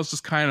everyone else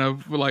just kind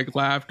of like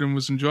laughed and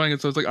was enjoying it.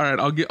 So I was like, "All right,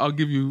 I'll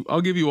give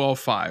you all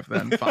 5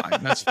 then.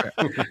 Fine, that's fair.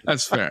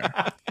 That's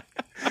fair."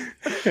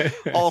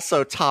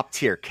 Also, top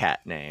tier cat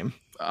name.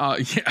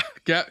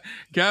 Yeah,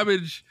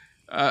 Cabbage.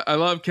 I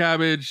love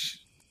Cabbage.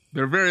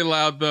 They're very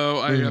loud,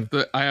 though.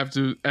 I have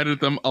to edit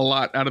them a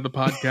lot out of the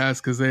podcast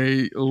because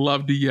they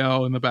love to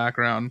yell in the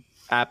background.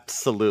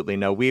 Absolutely.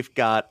 No, we've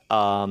got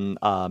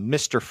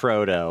Mr.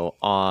 Frodo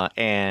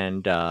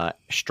and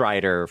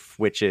Strider,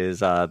 which is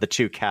the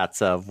 2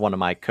 cats of one of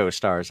my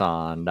co-stars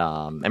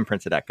on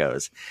Imprinted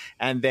Echoes.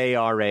 And they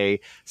are a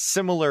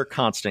similar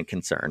constant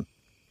concern.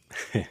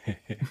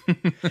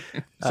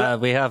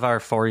 We have our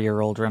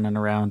 4-year-old running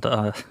around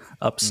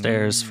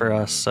upstairs for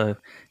us. So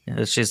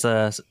she's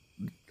the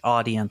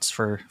audience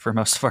for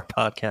most of our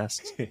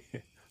podcasts.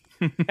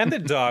 And the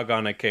dog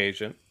on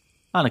occasion.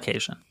 On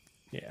occasion.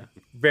 Yeah.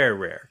 Very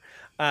rare.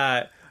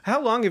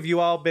 How long have you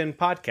all been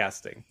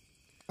podcasting?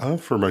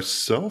 For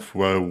myself,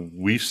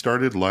 we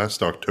started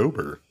last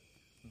October.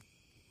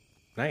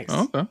 Nice.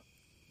 Okay.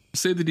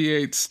 Save the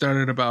D8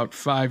 started about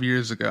 5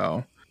 years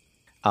ago.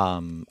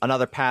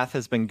 Another Path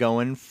has been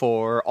going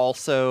for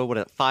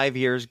also 5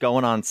 years,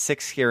 going on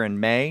 6 here in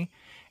May.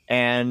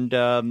 And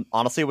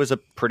honestly, it was a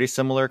pretty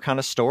similar kind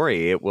of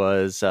story. It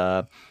was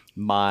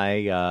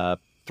my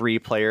 3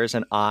 players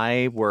and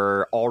I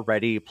were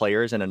already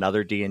players in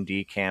another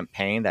D&D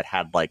campaign that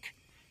had like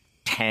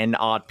 10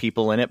 odd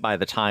people in it by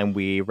the time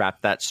we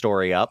wrapped that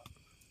story up.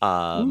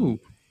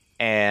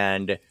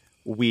 And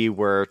we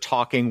were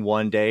talking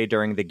one day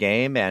during the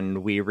game,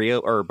 and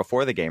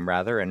before the game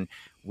rather, and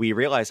we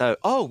realized,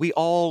 we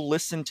all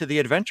listen to the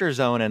Adventure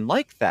Zone and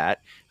like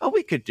that. Oh,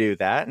 we could do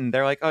that. And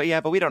they're like, oh, yeah,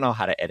 but we don't know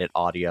how to edit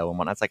audio and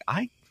whatnot. It's like,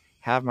 I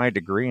have my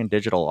degree in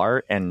digital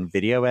art, and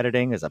video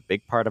editing is a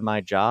big part of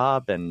my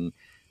job. And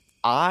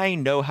I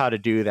know how to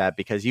do that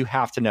because you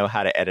have to know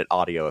how to edit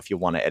audio if you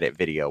want to edit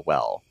video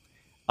well.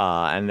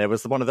 And there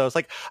was one of those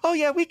like, oh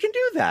yeah, we can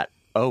do that.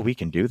 Oh, we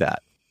can do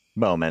that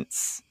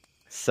moments.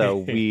 So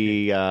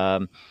we,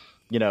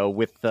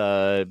 with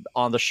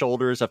on the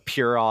shoulders of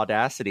pure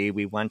audacity,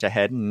 we went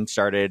ahead and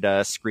started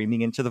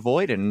screaming into the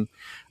void. And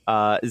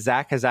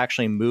Zach has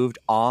actually moved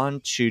on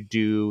to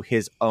do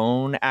his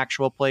own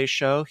actual play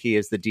show. He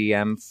is the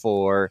DM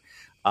for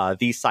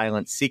The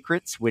Silent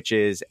Secrets, which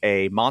is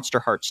a Monster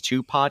Hearts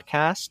 2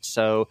 podcast.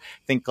 So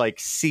think like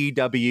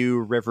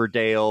CW,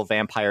 Riverdale,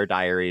 Vampire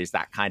Diaries,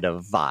 that kind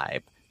of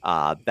vibe.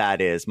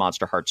 That is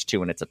Monster Hearts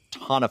 2, and it's a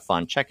ton of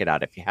fun. Check it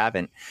out if you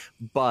haven't.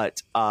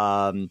 But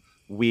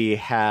we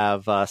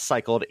have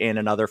cycled in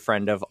another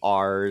friend of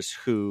ours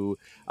who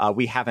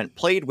we haven't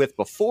played with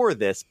before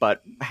this,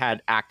 but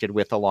had acted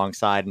with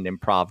alongside and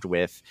improved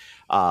with,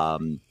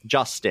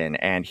 Justin,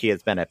 and he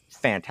has been a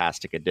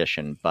fantastic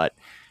addition. But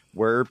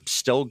we're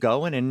still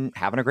going and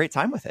having a great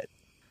time with it.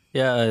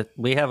 Yeah,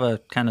 we have a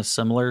kind of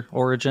similar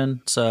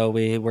origin. So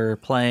we were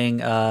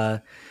playing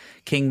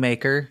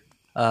Kingmaker,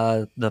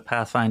 the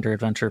Pathfinder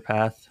Adventure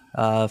Path,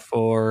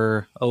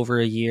 for over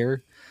a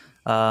year.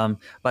 By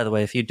the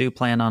way, if you do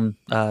plan on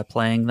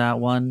playing that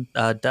one,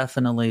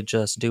 definitely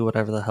just do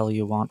whatever the hell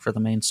you want for the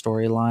main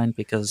storyline,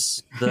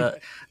 because the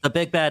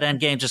big bad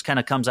end game just kind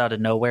of comes out of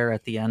nowhere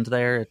at the end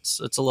there. It's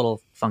a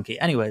little funky.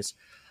 Anyways,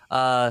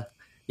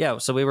 yeah,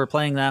 so we were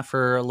playing that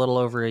for a little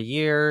over a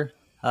year,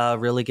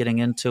 really getting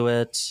into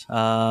it.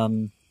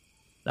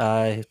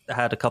 I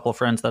had a couple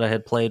friends that I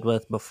had played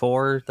with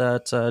before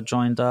that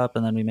joined up,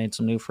 and then we made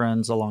some new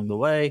friends along the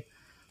way.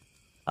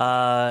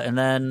 And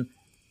then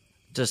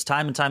just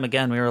time and time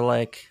again, we were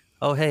like,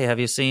 oh, hey, have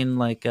you seen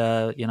like,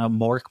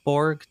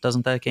 Morkborg?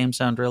 Doesn't that game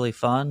sound really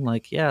fun?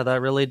 Like, yeah, that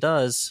really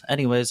does.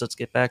 Anyways, let's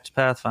get back to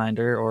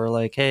Pathfinder. Or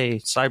like, hey,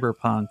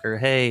 Cyberpunk. Or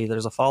hey,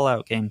 there's a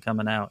Fallout game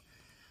coming out.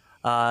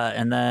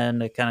 And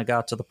then it kind of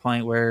got to the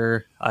point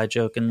where I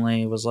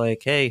jokingly was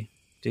like, hey,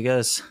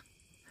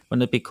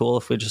 wouldn't it be cool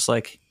if we just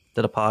like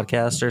did a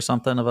podcast or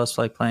something of us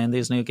like playing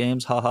these new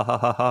games? Ha ha ha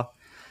ha ha.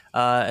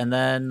 And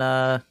then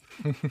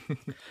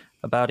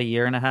about a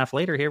year and a half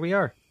later, here we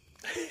are.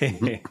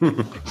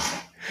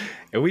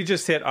 And we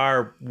just hit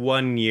our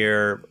 1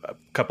 year a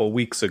couple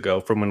weeks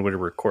ago from when we were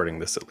recording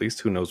this, at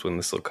least. Who knows when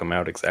this will come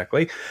out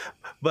exactly.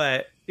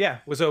 But yeah,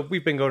 so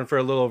we've been going for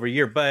a little over a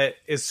year. But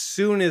as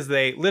soon as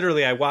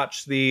I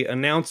watched the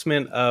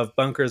announcement of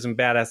Bunkers and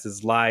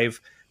Badasses Live,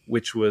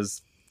 which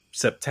was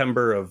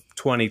September of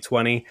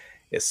 2020.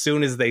 As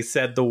soon as they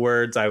said the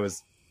words, I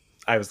was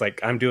like,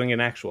 I'm doing an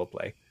actual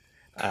play.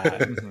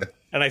 And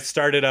I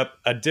started up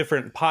a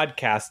different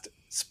podcast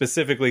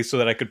specifically so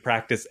that I could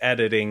practice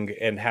editing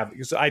and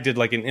so I did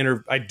like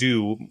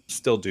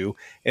still do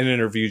an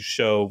interview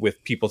show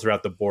with people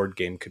throughout the board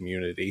game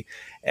community.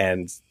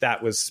 And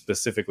that was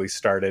specifically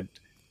started,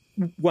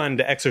 one,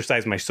 to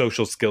exercise my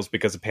social skills,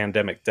 because the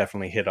pandemic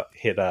definitely hit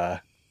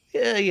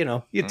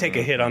you take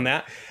a hit on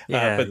that.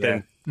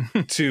 Then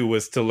two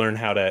was to learn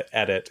how to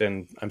edit.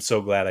 And I'm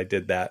so glad I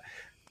did that.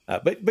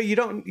 But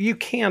you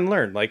can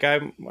learn. Like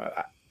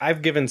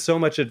I've given so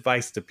much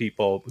advice to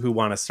people who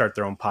want to start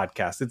their own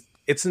podcast.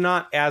 It's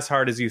not as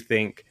hard as you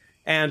think,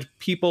 and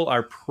people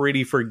are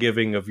pretty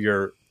forgiving of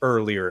your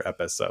earlier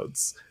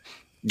episodes.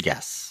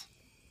 Yes.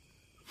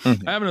 I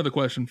have another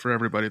question for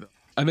everybody, though.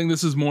 I think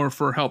this is more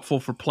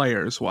helpful for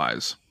players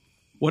wise.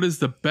 What is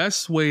the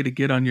best way to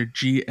get on your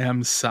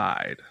GM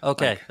side?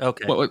 Okay. How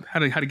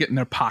to get in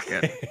their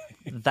pocket?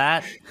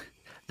 That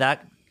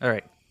all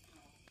right.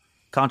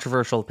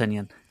 Controversial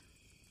opinion.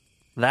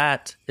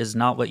 That is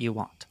not what you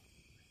want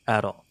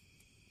at all.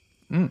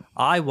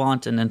 I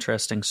want an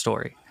interesting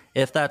story.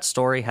 If that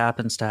story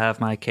happens to have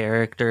my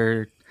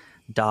character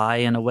die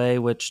in a way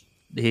which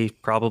he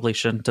probably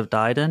shouldn't have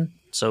died in,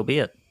 so be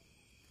it.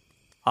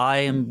 I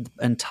am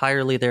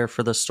entirely there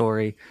for the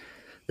story.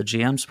 The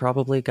GM's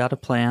probably got a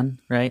plan,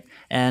 right?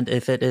 And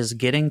if it is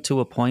getting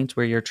to a point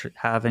where you're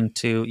having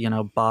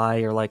to,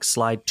 buy or like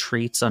slide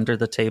treats under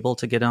the table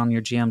to get on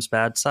your GM's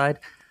bad side,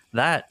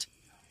 that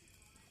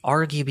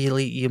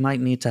arguably you might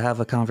need to have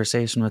a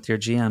conversation with your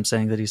GM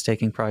saying that he's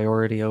taking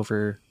priority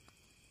over,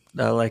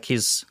 like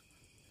he's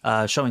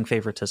showing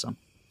favoritism.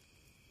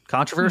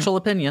 Controversial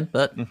opinion,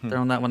 but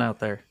throwing that one out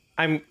there.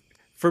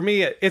 For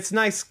me, it's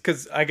nice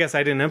because I guess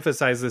I didn't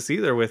emphasize this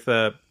either with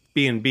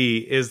B&B,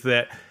 is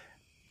that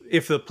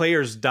if the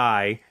players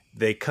die,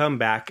 they come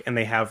back and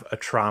they have a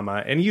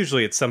trauma, and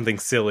usually it's something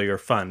silly or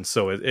fun.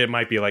 So it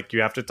might be like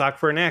you have to talk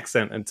for an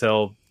accent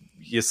until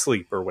you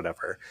sleep or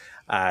whatever.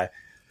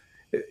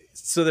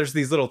 So there's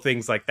these little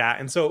things like that.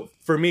 And so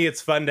for me,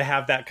 it's fun to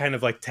have that kind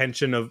of like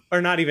tension of,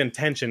 or not even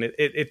tension.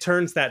 It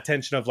turns that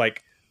tension of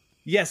like,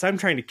 yes, I'm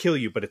trying to kill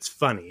you, but it's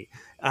funny.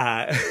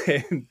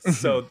 And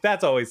so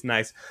that's always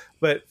nice.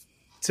 But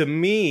to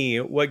me,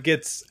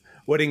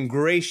 what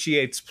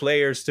ingratiates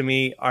players to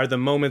me are the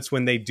moments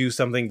when they do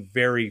something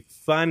very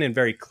fun and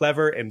very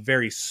clever and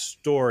very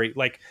story,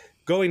 like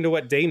going to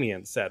what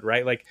Damien said,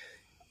 right? Like,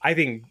 I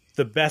think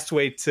the best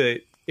way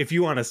if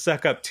you want to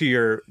suck up to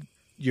your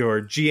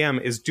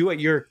GM is do what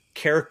your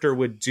character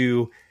would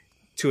do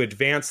to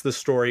advance the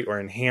story or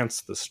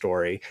enhance the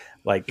story,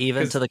 like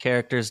even to the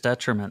character's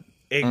detriment.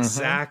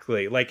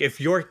 Exactly. Like if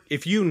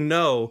you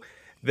know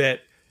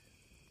that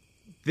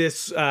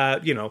this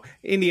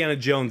Indiana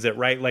Jones it,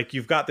 right? Like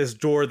you've got this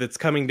door that's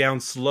coming down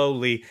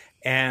slowly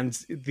and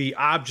the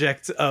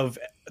object of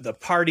the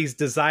party's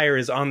desire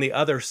is on the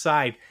other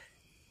side.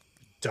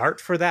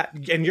 Dart for that,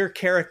 and your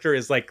character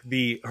is like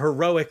the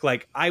heroic,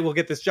 like I will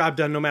get this job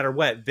done no matter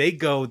what. They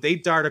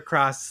dart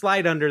across,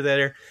 slide under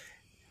there,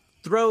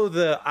 throw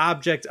the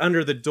object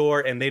under the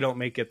door, and they don't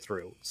make it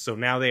through. So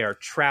now they are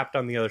trapped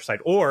on the other side.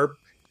 Or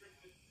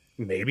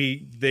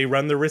maybe they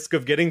run the risk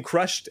of getting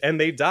crushed and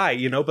they die,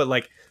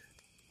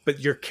 but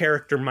your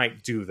character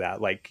might do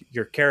that. Like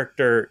your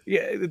character,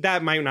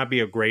 that might not be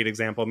a great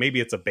example.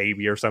 Maybe it's a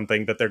baby or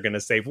something that they're going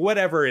to save,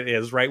 whatever it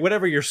is, right?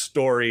 Whatever your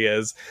story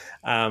is,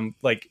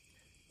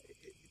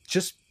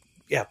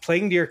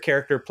 playing to your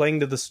character, playing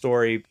to the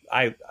story,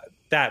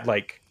 that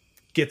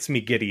gets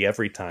me giddy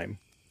every time.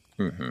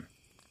 Mm-hmm.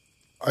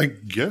 I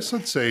guess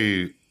I'd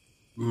say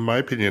my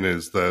opinion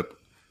is that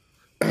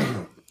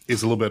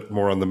is a little bit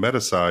more on the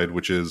meta side,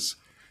 which is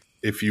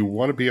if you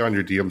want to be on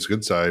your DM's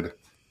good side,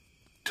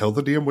 tell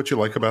the DM what you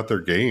like about their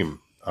game.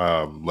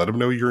 Let them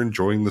know you're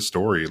enjoying the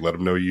story. Let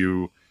them know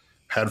you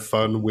had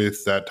fun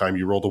with that time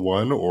you rolled a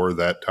 1 or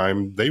that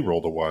time they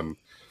rolled a 1.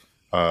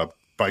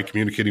 By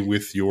communicating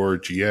with your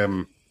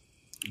GM,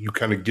 you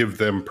kind of give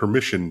them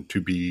permission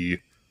to be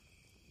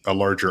a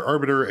larger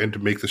arbiter and to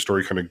make the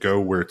story kind of go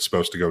where it's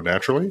supposed to go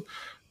naturally.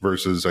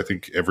 Versus, I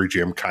think every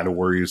GM kind of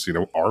worries,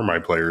 are my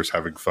players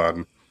having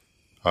fun?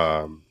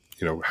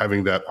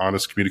 Having that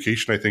honest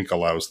communication, I think,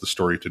 allows the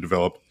story to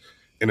develop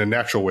in a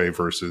natural way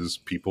versus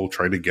people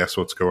trying to guess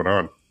what's going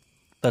on.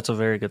 That's a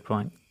very good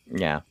point.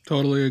 Yeah.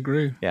 Totally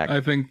agree. Yeah.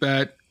 I think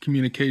that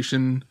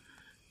communication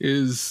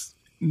is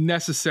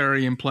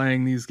necessary in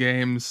playing these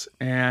games,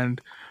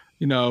 and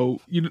you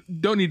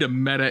don't need to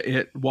meta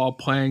it while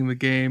playing the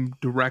game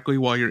directly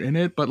while you're in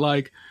it, but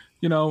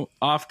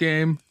off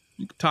game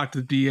you can talk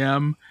to the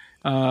DM,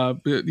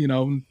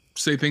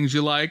 say things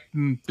you like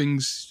and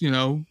things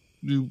you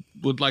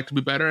would like to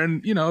be better,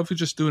 and if you're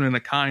just doing it in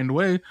a kind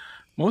way,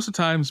 most of the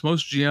times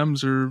most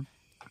GMs are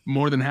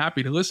more than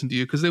happy to listen to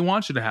you because they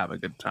want you to have a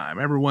good time.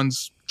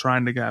 Everyone's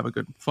trying to have a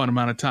good fun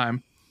amount of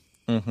time.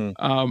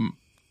 Mm-hmm.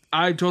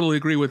 I totally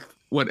agree with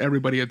what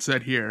everybody had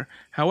said here.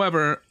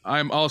 However,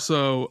 I'm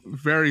also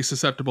very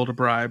susceptible to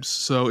bribes.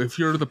 So if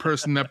you're the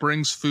person that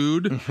brings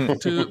food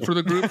for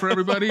the group for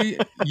everybody,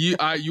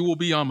 you will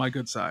be on my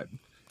good side.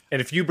 And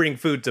if you bring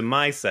food to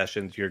my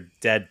sessions, you're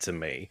dead to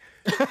me.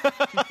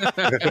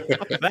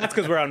 That's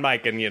because we're on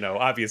mic, and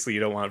obviously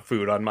you don't want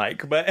food on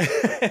mic. But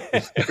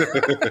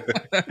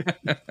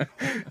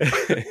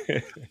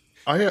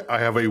I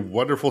have a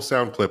wonderful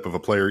sound clip of a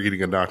player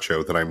eating a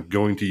nacho that I'm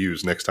going to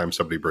use next time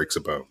somebody breaks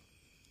a bone.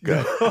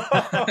 Good.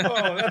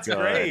 Oh, that's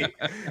great.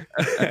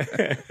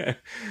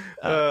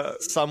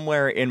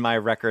 Somewhere in my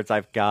records,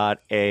 I've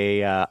got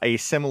a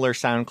similar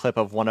sound clip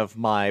of one of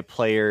my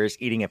players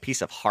eating a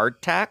piece of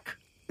hardtack,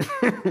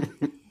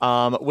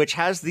 which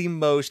has the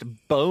most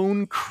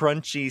bone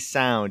crunchy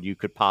sound you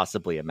could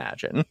possibly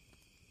imagine.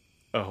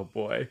 Oh,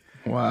 boy.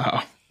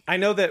 Wow. I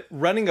know that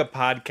running a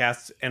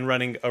podcast and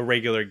running a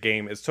regular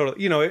game is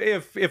totally,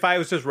 if I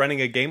was just running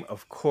a game,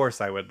 of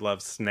course I would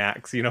love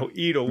snacks,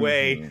 eat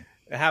away. Mm-hmm.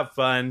 Have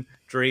fun,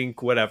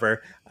 drink,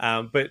 whatever.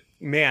 But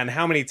man,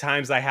 how many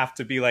times I have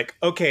to be like,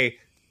 okay,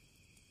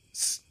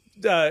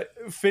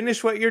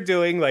 finish what you're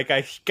doing. Like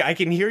I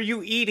can hear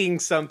you eating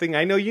something.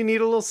 I know you need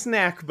a little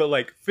snack,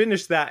 but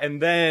finish that and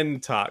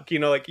then talk.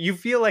 You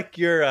feel like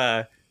you're,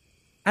 I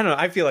don't know.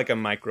 I feel like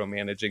I'm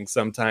micromanaging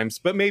sometimes,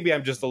 but maybe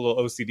I'm just a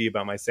little OCD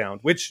about my sound,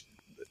 which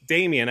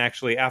Damien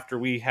actually, after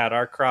we had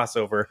our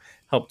crossover,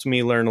 helped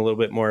me learn a little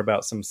bit more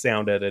about some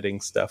sound editing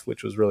stuff,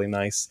 which was really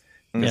nice.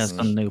 Yeah,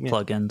 some new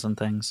plugins and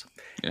things.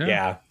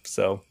 Yeah.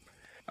 So,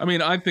 I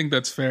mean, I think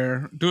that's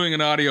fair. Doing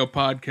an audio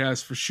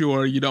podcast, for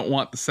sure, you don't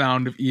want the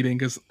sound of eating,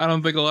 because I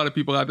don't think a lot of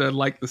people out there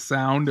like the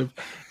sound of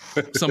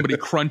somebody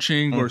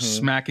crunching or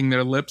smacking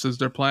their lips as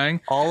they're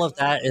playing. All of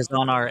that is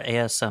on our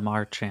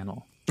ASMR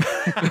channel.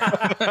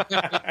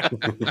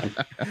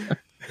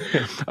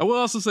 I will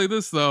also say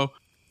this, though.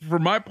 For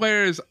my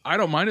players, I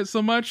don't mind it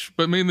so much,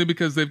 but mainly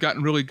because they've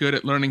gotten really good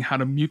at learning how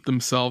to mute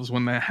themselves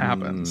when that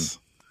happens.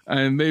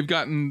 And they've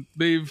kind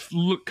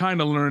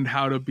of learned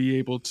how to be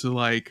able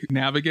to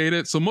navigate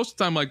it. So most of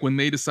the time, when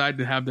they decide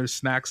to have their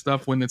snack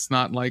stuff, when it's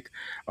not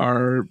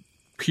our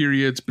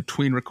periods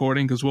between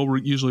recording, because we'll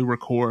usually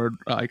record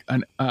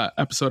an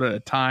episode at a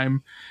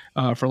time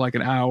for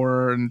an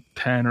hour and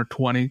 10 or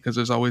 20, because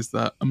there's always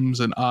the ums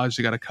and ahs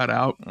you got to cut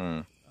out.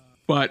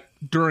 But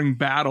during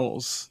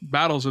battles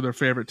are their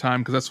favorite time,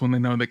 because that's when they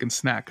know they can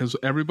snack, because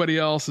everybody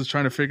else is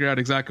trying to figure out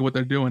exactly what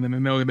they're doing, and they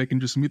know they can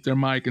just mute their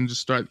mic and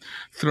just start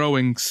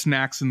throwing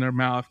snacks in their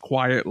mouth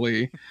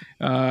quietly,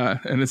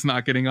 and it's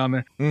not getting on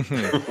there.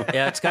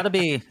 Yeah, it's got to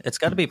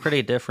be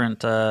pretty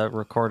different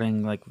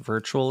recording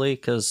virtually,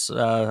 because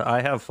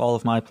I have all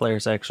of my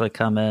players actually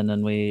come in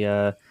and we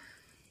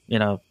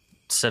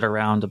sit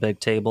around a big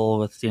table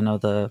with,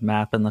 the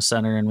map in the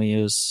center, and we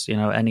use,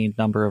 any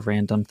number of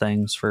random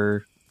things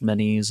for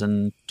minis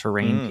and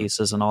terrain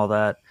pieces and all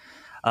that.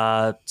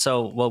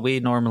 So what we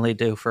normally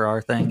do for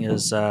our thing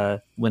is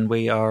when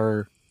we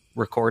are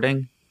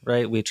recording,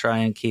 right, we try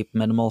and keep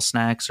minimal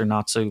snacks or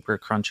not super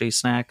crunchy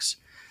snacks.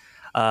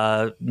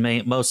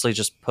 Mostly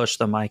just push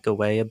the mic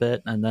away a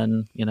bit and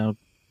then,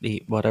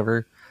 eat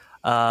whatever.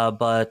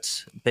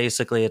 But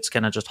basically it's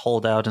going to just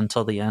hold out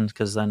until the end,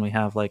 because then we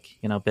have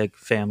big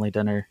family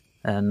dinner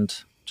and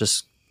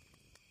just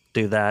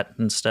do that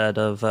instead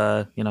of,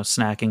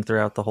 snacking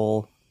throughout the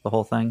whole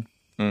thing.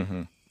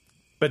 Mm-hmm.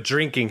 But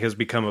drinking has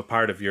become a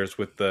part of yours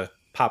with the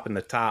pop in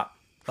the top.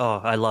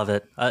 Oh, I love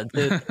it.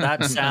 Dude,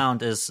 that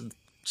sound is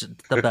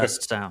the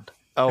best sound.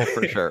 Oh,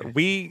 for sure.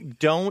 We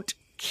don't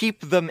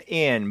keep them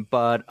in,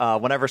 but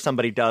whenever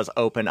somebody does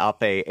open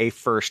up a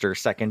first or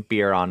second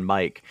beer on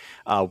mic,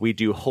 we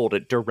do hold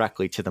it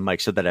directly to the mic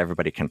so that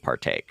everybody can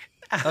partake.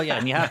 Oh yeah,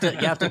 and you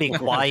have to be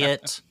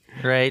quiet,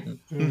 right?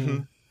 Mm-hmm.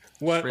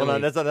 What? Really...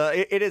 Well,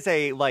 it is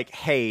a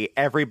hey,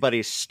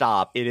 everybody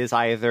stop. It is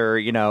either,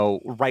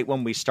 right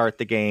when we start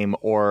the game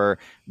or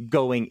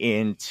going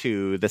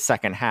into the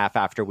second half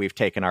after we've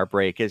taken our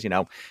break is,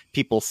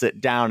 people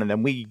sit down and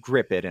then we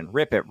grip it and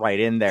rip it right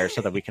in there so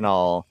that we can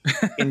all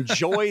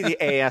enjoy the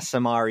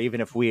ASMR,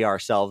 even if we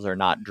ourselves are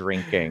not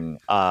drinking.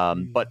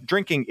 But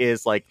drinking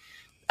is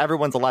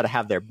everyone's allowed to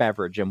have their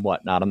beverage and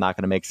whatnot. I'm not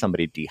going to make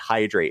somebody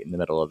dehydrate in the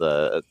middle of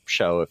the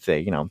show if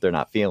they, they're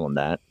not feeling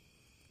that.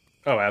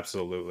 Oh,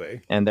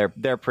 absolutely. And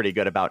they're pretty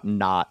good about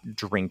not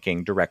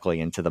drinking directly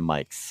into the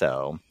mics,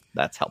 so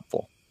that's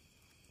helpful.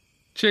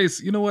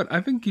 Chase, you know what?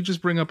 I think you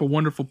just bring up a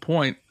wonderful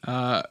point.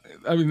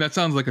 That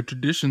sounds like a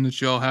tradition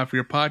that you all have for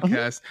your podcast.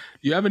 Mm-hmm.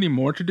 Do you have any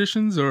more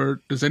traditions,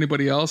 or does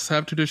anybody else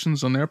have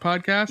traditions on their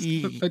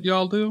podcast that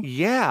y'all do?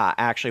 Yeah,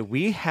 actually,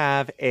 we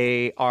have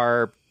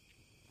our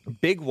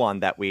big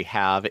one that we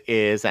have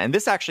is, and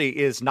this actually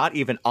is not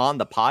even on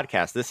the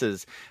podcast. This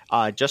is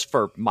just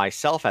for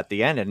myself at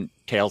the end and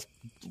tails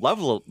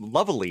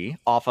lovely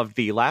off of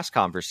the last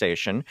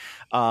conversation.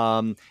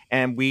 And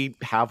we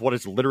have what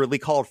is literally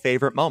called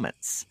favorite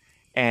moments.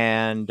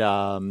 And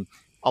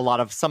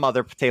some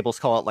other tables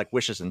call it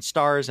wishes and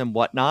stars and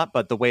whatnot.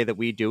 But the way that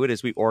we do it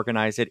is we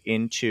organize it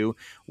into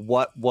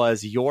what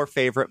was your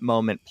favorite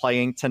moment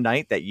playing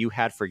tonight that you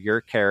had for your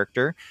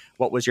character.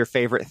 What was your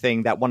favorite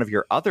thing that one of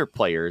your other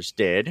players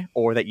did,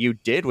 or that you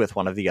did with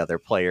one of the other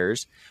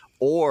players,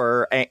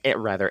 what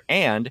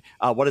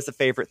is the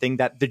favorite thing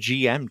that the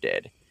GM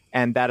did?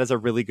 And that is a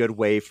really good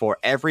way for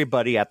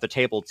everybody at the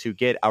table to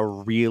get a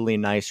really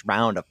nice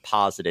round of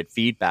positive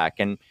feedback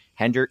and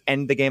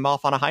end the game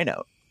off on a high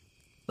note.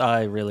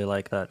 I really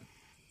like that.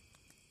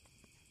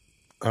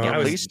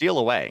 Please steal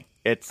away.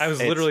 I was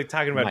literally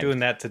talking about doing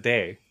that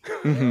today.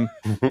 Mm-hmm.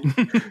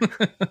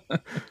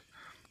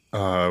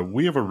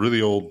 We have a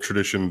really old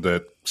tradition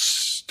that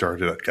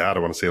started, I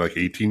want to say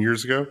 18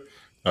 years ago,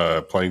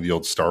 playing the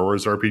old Star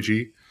Wars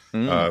RPG.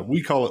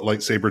 We call it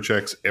lightsaber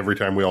checks every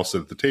time we all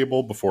sit at the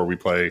table before we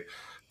play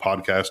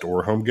podcast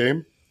or home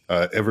game.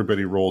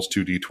 Everybody rolls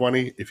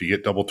 2d20. If you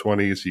get double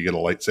 20s, you get a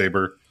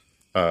lightsaber.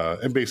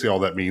 And basically all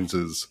that means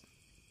is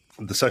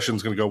the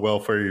session's going to go well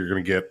for you. You're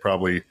going to get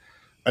probably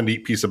a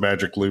neat piece of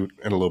magic loot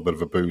and a little bit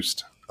of a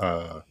boost.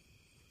 But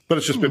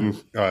it's just been,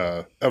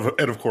 and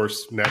of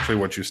course, naturally,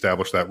 once you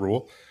establish that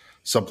rule,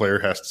 some player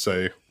has to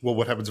say, well,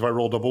 what happens if I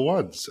roll double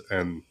ones?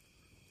 And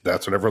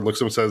that's when everyone looks at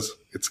them and says,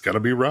 it's going to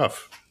be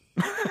rough.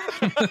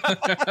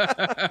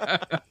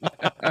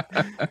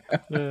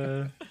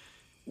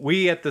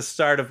 We, at the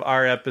start of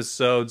our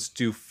episodes,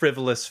 do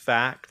frivolous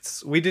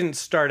facts. We didn't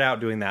start out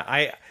doing that.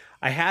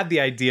 I had the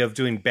idea of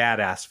doing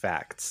badass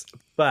facts,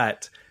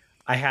 but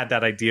I had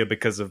that idea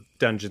because of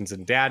Dungeons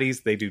and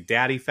Daddies. They do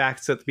daddy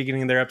facts at the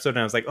beginning of their episode, and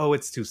I was like, oh,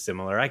 it's too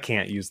similar. I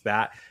can't use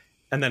that.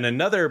 And then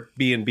another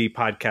B&B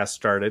podcast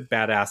started,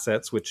 Bad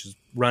Assets, which is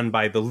run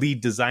by the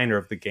lead designer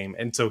of the game.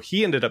 And so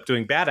he ended up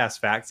doing badass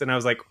facts, and I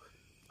was like,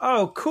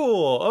 oh,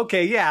 cool.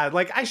 Okay, yeah,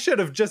 I should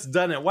have just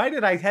done it. Why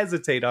did I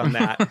hesitate on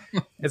that?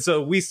 And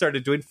so we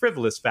started doing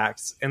frivolous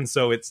facts. And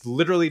so it's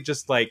literally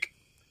just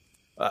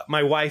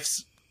my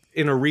wife's,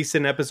 in a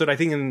recent episode, I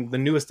think in the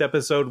newest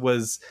episode,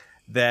 was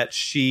that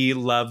she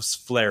loves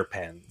flare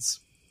pens.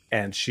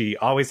 And she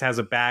always has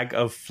a bag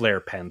of flare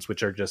pens,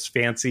 which are just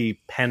fancy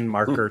pen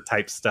marker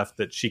type stuff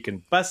that she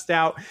can bust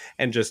out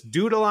and just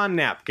doodle on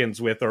napkins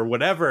with, or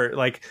whatever.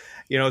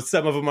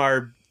 Some of them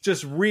are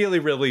just really,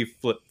 really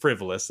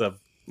frivolous.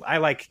 I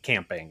like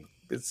camping.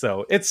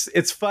 So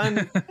it's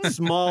fun,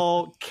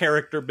 small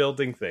character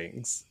building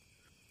things.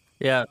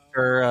 Yeah,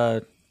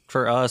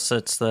 for us,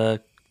 it's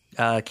the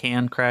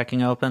can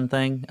cracking open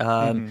thing.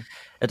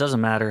 It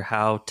doesn't matter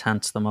how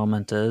tense the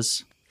moment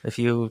is. If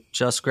you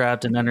just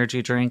grabbed an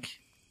energy drink,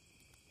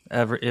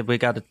 we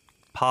got to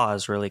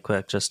pause really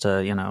quick just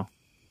to,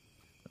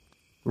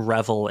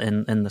 revel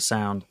in the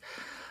sound.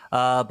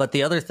 But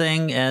the other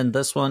thing, and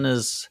this one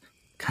is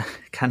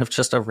kind of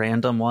just a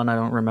random one. I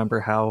don't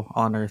remember how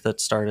on earth it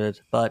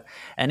started, but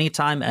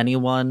anytime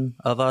anyone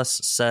of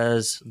us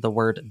says the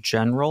word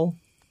general,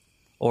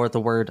 or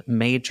the word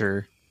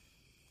major,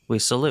 we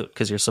salute,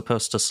 because you're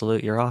supposed to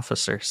salute your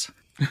officers.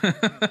 Like,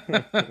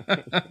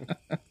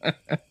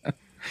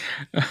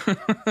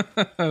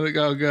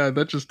 oh god,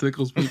 that just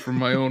tickles me from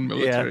my own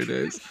military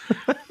days.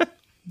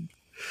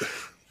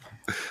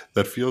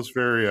 That feels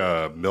very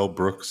Mel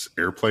Brooks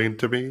Airplane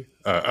to me.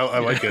 I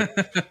like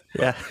it.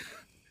 Yeah.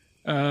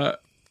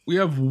 We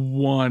have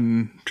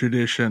one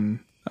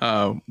tradition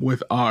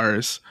with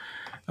ours,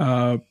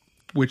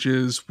 which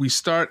is we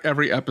start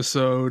every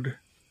episode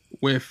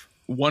with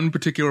one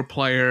particular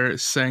player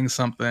saying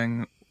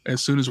something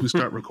as soon as we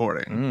start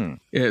recording.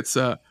 It's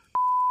and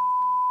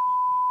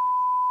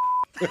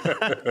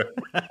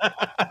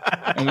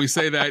we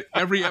say that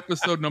every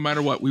episode, no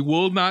matter what. We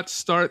will not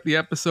start the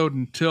episode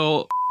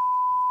until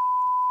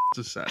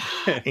is said.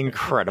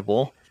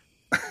 Incredible.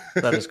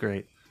 That is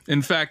great.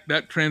 In fact,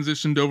 that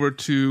transitioned over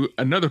to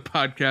another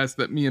podcast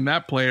that me and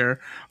that player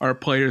are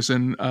players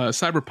in,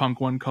 Cyberpunk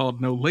one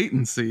called No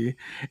Latency,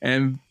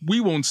 and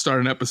we won't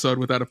start an episode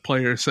without a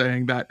player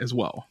saying that as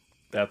well.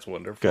 That's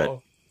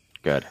wonderful.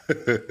 Good.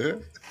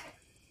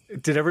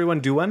 Did everyone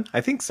do one?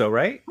 I think so,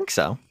 right? I think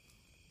so.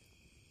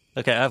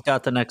 Okay, I've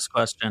got the next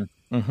question.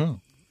 Mm-hmm.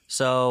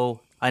 So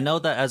I know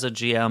that as a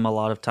GM, a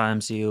lot of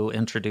times you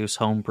introduce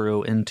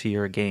homebrew into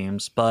your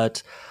games,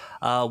 but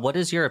what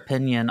is your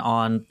opinion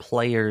on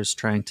players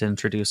trying to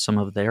introduce some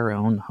of their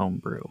own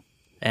homebrew?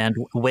 And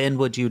when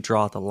would you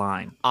draw the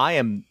line? I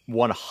am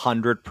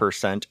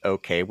 100%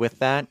 okay with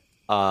that.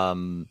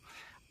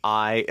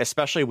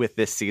 Especially with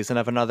this season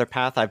of Another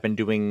Path, I've been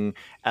doing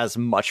as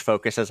much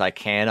focus as I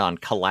can on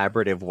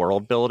collaborative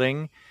world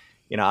building.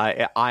 You know,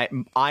 I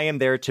am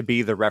there to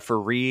be the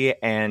referee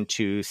and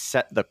to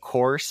set the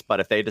course, but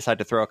if they decide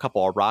to throw a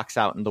couple of rocks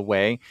out in the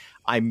way,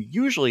 I'm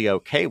usually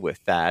okay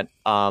with that.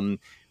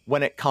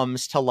 When it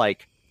comes to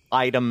like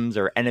items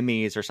or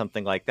enemies or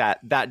something like that,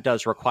 that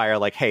does require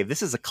like, hey,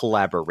 this is a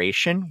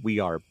collaboration. We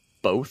are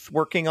both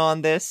working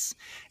on this,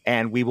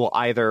 and we will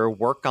either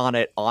work on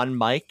it on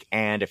mic,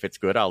 and if it's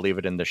good, I'll leave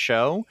it in the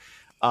show.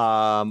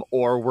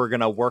 Or we're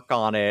going to work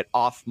on it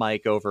off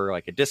mic over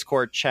like a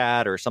Discord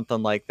chat or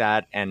something like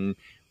that and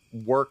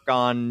work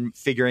on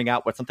figuring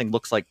out what something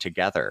looks like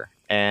together.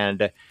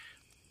 And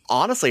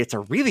honestly, it's a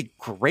really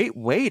great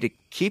way to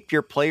keep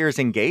your players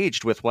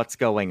engaged with what's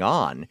going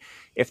on.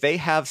 If they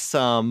have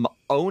some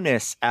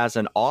onus as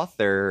an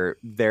author,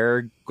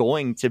 they're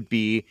going to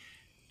be,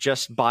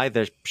 just by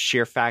the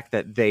sheer fact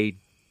that they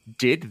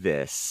did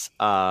this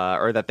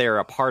or that they're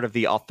a part of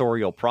the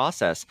authorial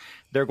process,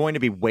 they're going to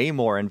be way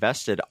more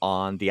invested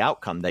on the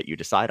outcome that you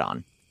decide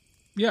on.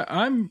 Yeah,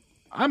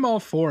 I'm all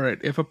for it.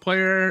 If a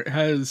player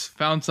has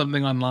found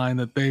something online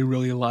that they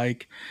really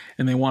like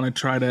and they want to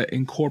try to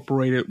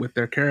incorporate it with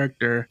their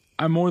character,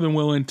 I'm more than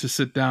willing to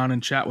sit down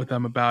and chat with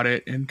them about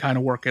it and kind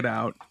of work it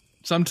out.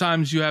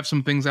 Sometimes you have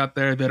some things out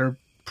there that are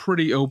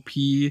pretty OP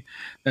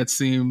that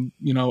seem,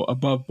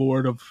 above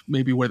board of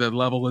maybe where the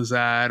level is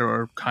at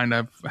or kind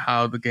of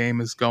how the game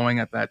is going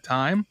at that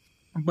time.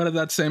 But at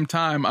that same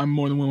time, I'm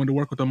more than willing to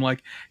work with them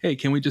like, hey,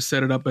 can we just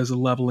set it up as a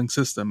leveling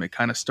system? It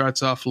kind of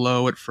starts off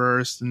low at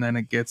first and then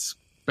it gets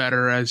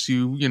better as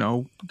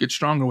you get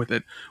stronger with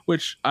it,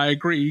 which I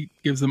agree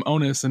gives them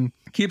onus and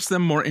keeps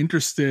them more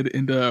interested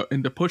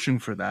into pushing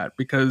for that,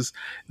 because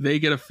they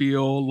get to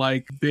feel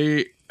like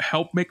they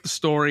help make the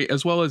story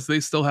as well as they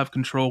still have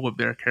control of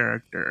their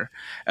character.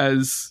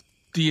 As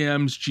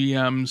DMs,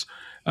 GMs,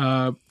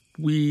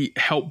 we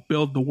help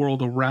build the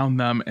world around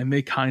them, and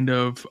they kind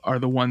of are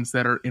the ones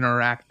that are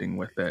interacting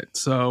with it.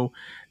 So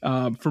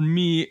for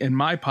me in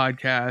my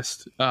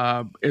podcast,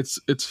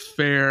 it's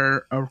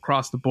fair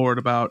across the board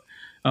about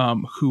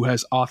who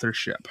has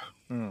authorship.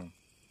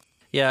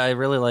 Yeah, I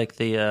really like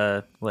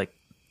the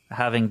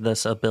having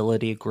this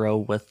ability grow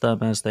with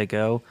them as they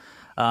go.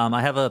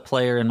 I have a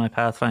player in my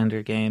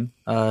Pathfinder game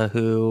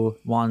who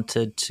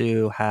wanted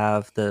to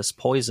have this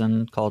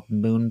poison called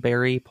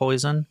Moonberry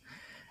Poison.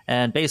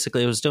 And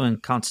basically it was doing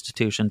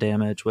constitution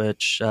damage,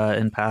 which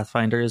in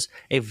Pathfinder is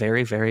a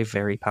very, very,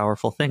 very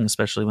powerful thing,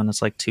 especially when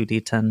it's like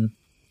 2d10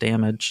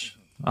 damage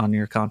on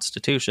your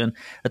constitution.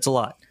 It's a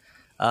lot.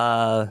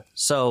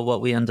 So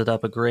what we ended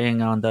up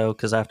agreeing on, though,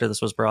 because after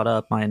this was brought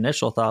up, my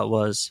initial thought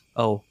was,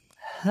 oh,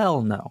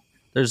 hell no.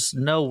 There's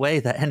no way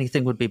that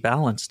anything would be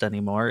balanced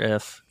anymore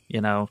if,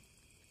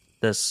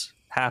 this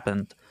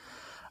happened.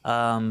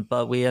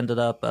 But we ended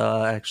up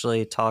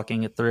actually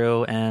talking it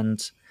through,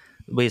 and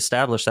we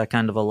established that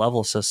kind of a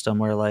level system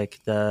where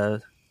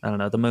the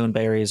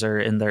moonberries are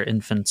in their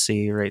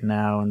infancy right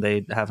now, and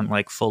they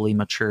haven't fully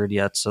matured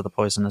yet, so the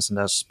poison isn't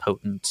as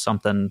potent,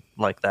 something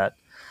like that.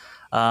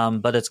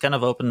 But it's kind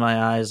of opened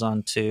my eyes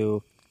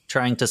onto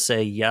trying to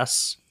say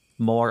yes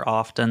more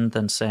often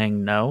than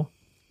saying no,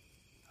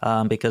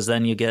 because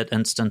then you get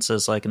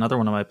instances like another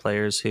one of my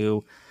players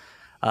who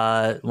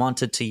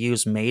wanted to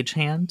use Mage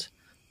Hand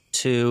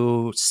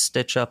to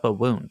stitch up a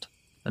wound.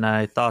 And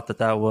I thought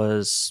that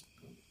was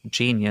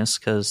genius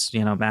because,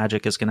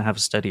 magic is going to have a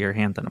steadier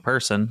hand than a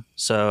person.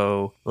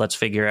 So let's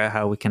figure out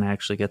how we can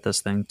actually get this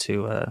thing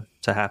to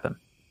happen.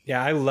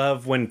 Yeah, I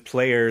love when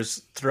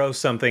players throw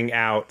something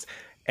out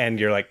and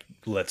you're like,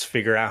 let's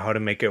figure out how to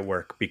make it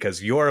work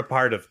because you're a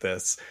part of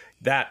this.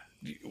 That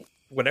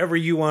whatever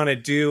you want to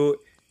do,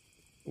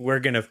 we're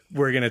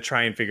gonna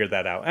try and figure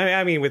that out.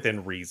 I mean,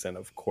 within reason,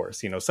 of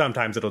course.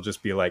 Sometimes it'll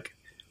just be like,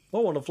 I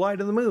want to fly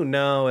to the moon.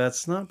 No,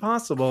 that's not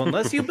possible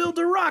unless you build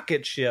a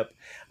rocket ship.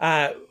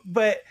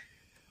 But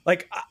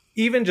like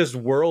even just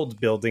world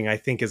building, I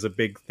think is a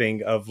big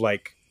thing of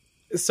like,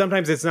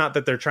 sometimes it's not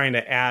that they're trying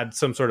to add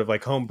some sort of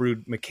like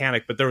homebrewed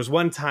mechanic, but there was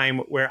one time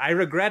where I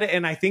regret it,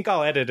 and I think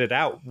I'll edit it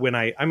out when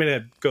I'm going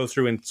to go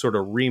through and sort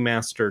of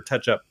remaster,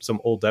 touch up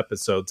some old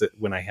episodes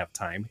when I have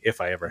time,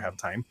 if I ever have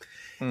time.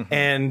 Mm-hmm.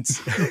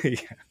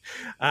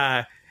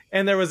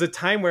 And there was a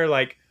time where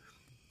like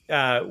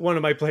one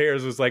of my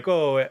players was like,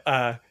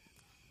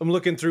 I'm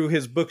looking through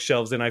his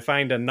bookshelves and I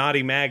find a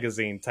naughty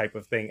magazine type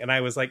of thing. And I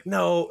was like,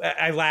 no,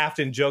 I laughed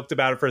and joked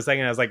about it for a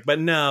second. I was like, but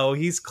no,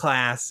 he's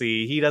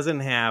classy. He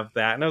doesn't have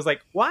that. And I was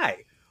like,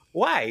 why?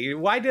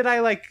 Why did I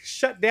like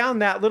shut down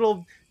that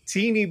little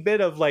teeny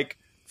bit of like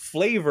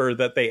flavor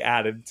that they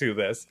added to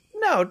this?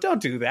 No,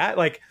 don't do that.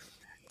 Like,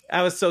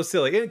 I was so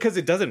silly because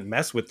it doesn't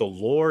mess with the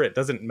lore. It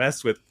doesn't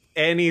mess with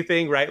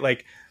anything, right?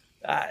 Like,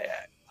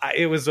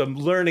 it was a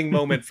learning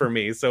moment for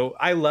me. So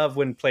I love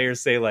when players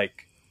say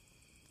like,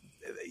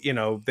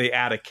 they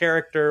add a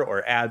character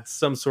or add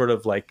some sort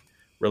of like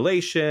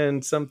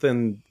relation,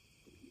 something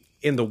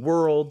in the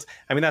world.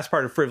 I mean, that's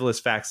part of Frivolous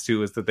Facts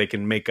too, is that they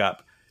can make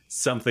up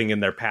something in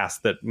their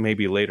past that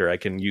maybe later I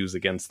can use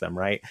against them,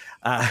 right?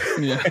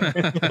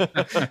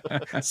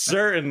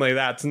 Certainly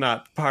that's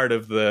not part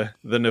of the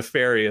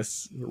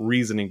nefarious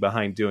reasoning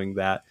behind doing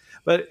that.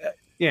 But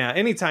yeah,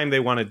 anytime they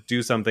want to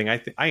do something,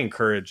 I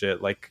encourage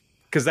it, like,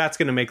 because that's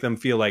going to make them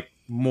feel like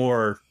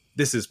more,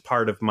 this is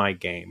part of my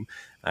game.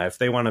 If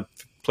they want to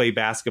play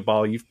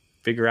basketball, you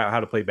figure out how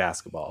to play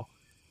basketball.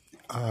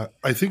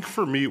 I think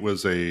for me it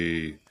was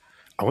I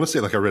want to say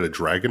like I read a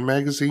Dragon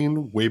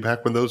magazine way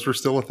back when those were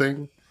still a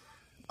thing,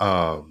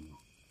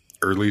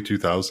 early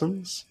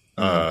 2000s.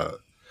 Mm-hmm.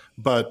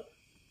 But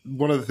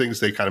one of the things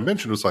they kind of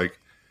mentioned was like,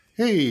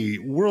 hey,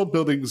 world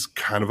building's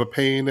kind of a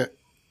pain.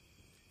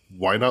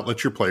 Why not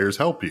let your players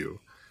help you?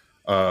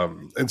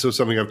 And so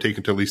something I've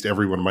taken to at least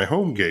every one of my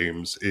home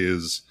games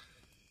is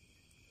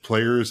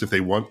players, if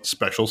they want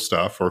special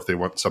stuff or if they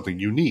want something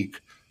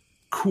unique,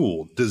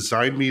 cool,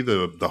 design me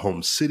the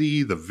home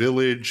city, the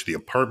village, the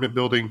apartment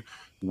building.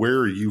 Where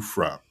are you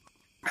from?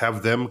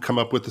 Have them come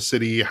up with the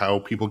city, how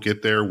people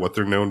get there, what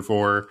they're known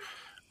for.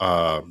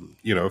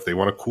 If they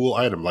want a cool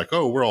item, like,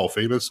 oh, we're all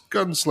famous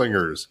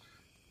gunslingers.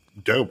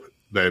 Dope.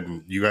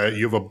 Then you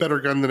have a better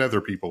gun than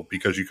other people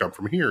because you come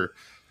from here.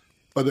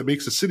 But it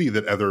makes a city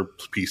that other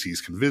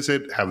PCs can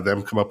visit, have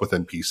them come up with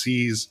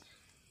NPCs,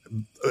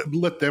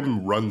 let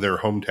them run their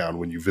hometown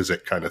when you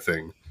visit, kind of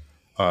thing.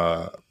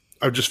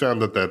 I've just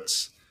found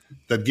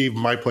that gave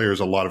my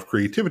players a lot of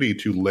creativity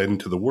to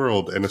lend to the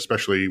world, and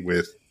especially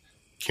with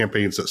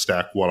campaigns that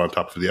stack one on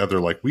top of the other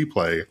like we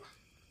play.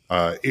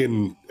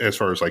 In as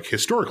far as like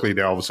historically,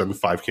 now all of a sudden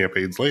 5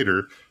 campaigns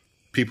later,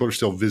 people are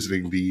still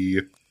visiting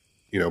the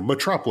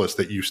metropolis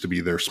that used to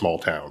be their small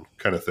town,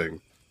 kind of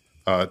thing,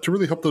 to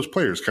really help those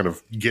players kind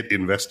of get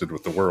invested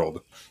with the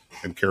world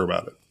and care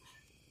about it.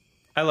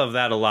 I love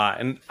that a lot.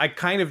 And I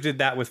kind of did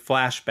that with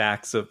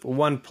flashbacks of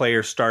one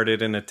player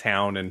started in a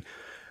town and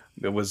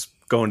it was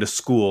going to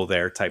school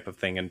there type of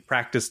thing and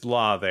practiced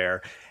law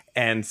there.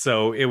 And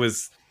so it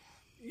was,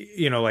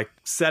 like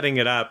setting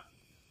it up.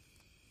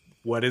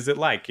 What is it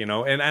like, And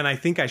I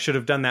think I should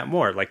have done that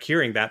more. Like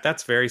hearing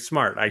that's very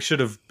smart. I should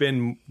have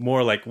been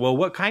more like, well,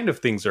 what kind of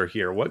things are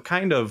here? What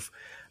kind of,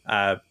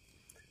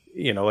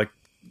 like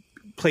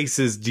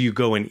places do you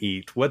go and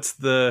eat? What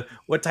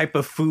type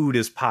of food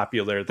is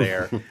popular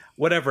there?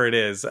 Whatever it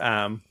is.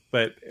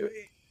 But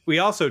we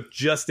also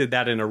just did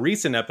that in a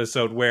recent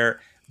episode where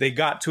they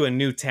got to a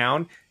new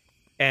town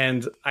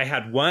and I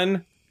had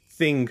one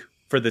thing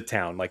for the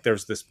town. Like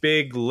there's this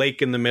big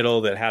lake in the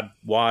middle that had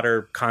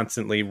water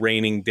constantly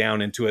raining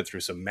down into it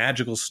through some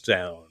magical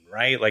stone,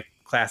 right? Like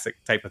classic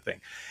type of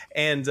thing.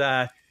 And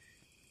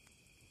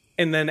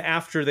then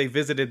after they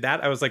visited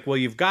that, I was like, well,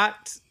 you've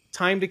got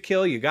time to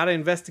kill. You got to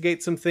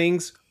investigate some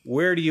things.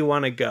 Where do you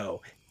want to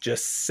go?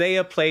 Just say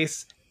a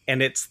place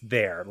and it's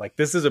there. Like,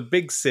 this is a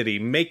big city.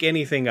 Make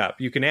anything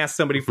up. You can ask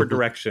somebody for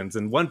directions.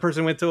 And one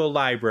person went to a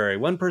library.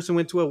 One person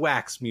went to a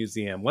wax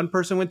museum. One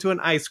person went to an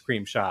ice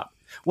cream shop.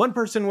 One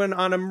person went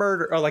on a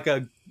murder, or like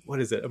a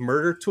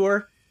murder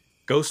tour?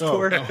 Ghost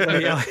tour? No. I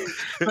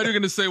thought you were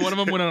going to say one of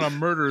them went on a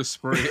murder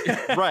spree.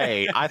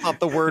 Right. I thought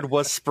the word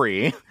was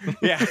spree.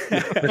 Yeah.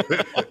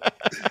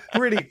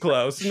 Pretty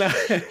close. No.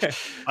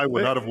 I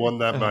would not have won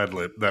that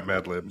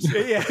Mad Libs.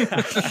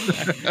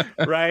 Yeah.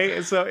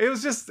 Right. So it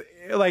was just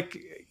like,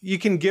 you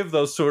can give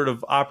those sort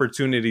of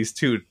opportunities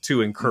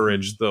to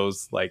encourage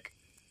those, like,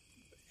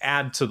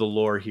 add to the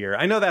lore here.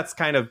 I know that's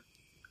kind of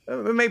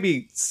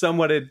maybe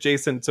somewhat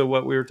adjacent to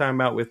what we were talking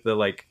about with the,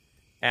 like,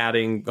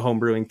 adding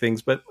homebrewing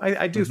things, but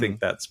I do think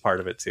that's part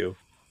of it too.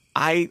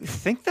 I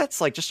think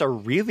that's like just a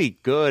really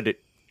good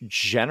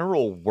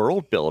general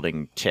world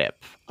building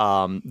tip.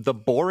 The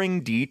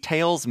boring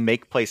details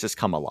make places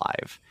come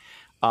alive.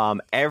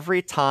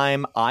 Every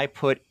time I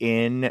put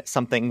in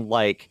something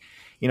like,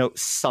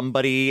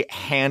 somebody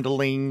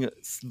handling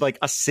like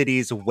a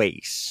city's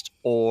waste,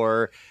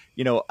 or,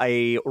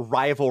 a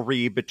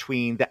rivalry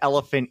between the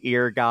elephant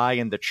ear guy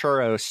and the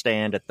churro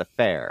stand at the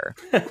fair.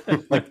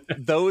 Like,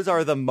 those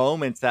are the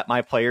moments that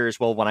my players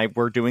will, when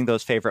we're doing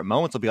those favorite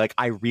moments, will be like,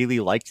 I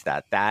really liked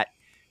that. That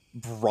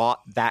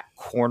brought that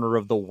corner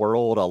of the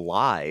world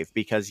alive,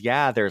 because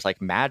there's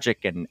like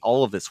magic and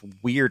all of this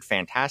weird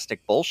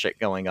fantastic bullshit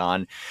going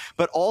on,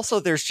 but also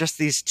there's just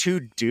these two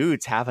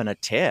dudes having a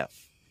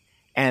tiff,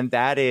 and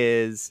that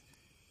is,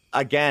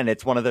 again,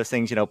 it's one of those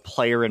things,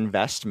 player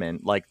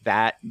investment, like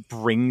that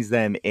brings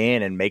them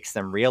in and makes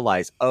them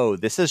realize, oh,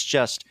 this is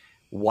just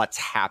what's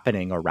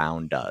happening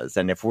around us,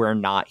 and if we're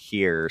not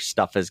here,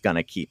 stuff is going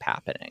to keep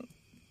happening.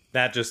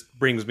 That just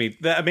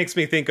that makes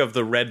me think of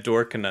the red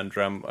door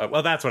conundrum.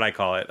 Well, that's what I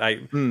call it.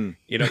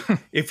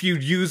 If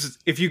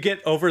you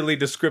get overly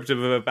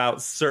descriptive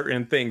about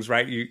certain things,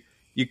 right?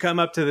 You come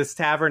up to this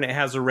tavern, it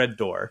has a red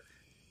door.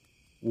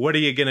 What are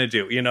you going to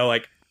do?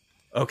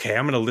 Okay,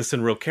 I'm going to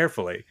listen real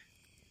carefully.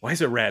 Why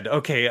is it red?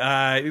 Okay,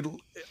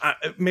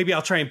 maybe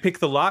I'll try and pick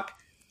the lock.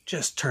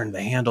 Just turn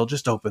the handle.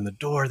 Just open the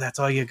door. That's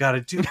all you got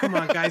to do. Come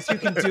on, guys. You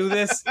can do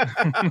this.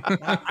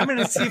 I'm going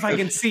to see if I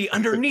can see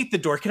underneath the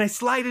door. Can I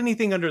slide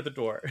anything under the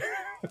door?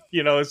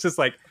 It's just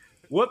like,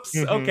 whoops.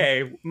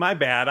 Okay, my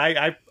bad.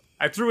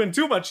 I threw in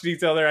too much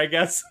detail there, I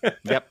guess.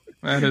 Yep.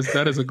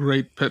 That is a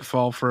great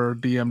pitfall for a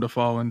DM to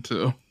fall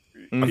into.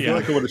 I feel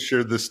like I would have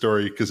shared this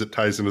story because it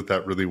ties in with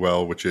that really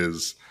well, which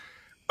is,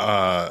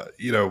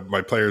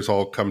 my players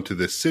all come to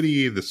this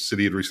city. This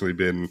city had recently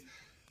been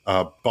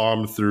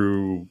bombed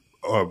through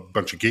a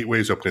bunch of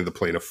gateways opening the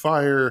plane of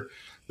fire.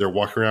 They're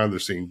walking around, they're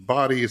seeing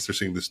bodies, they're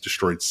seeing this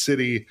destroyed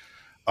city.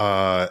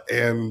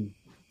 And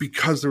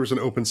because there was an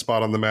open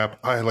spot on the map,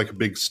 I, like a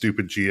big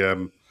stupid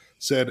GM,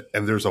 said,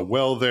 and there's a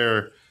well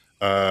there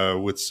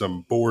with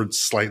some boards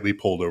slightly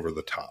pulled over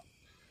the top.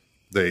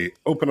 They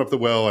open up the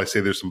well, I say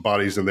there's some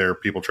bodies in there,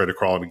 people try to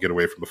crawl in and get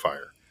away from the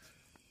fire.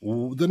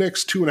 The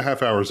next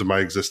 2.5 hours of my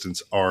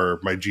existence are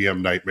my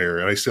GM nightmare,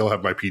 and I still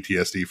have my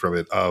PTSD from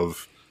it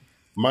of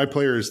my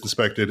players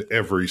inspected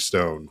every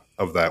stone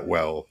of that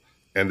well,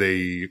 and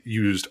they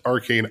used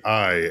Arcane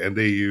Eye, and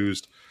they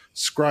used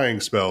scrying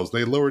spells.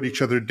 They lowered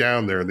each other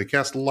down there, and they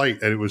cast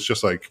light, and it was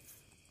just like,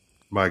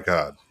 my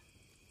God.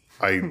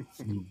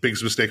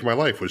 Biggest mistake of my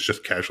life was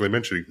just casually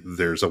mentioning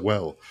there's a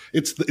well.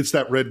 It's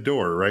that red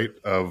door, right?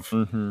 Of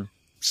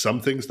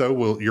some things,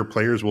 though, your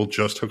players will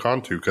just hook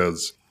onto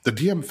because the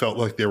DM felt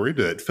like they were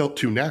into it. It felt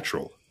too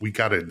natural. We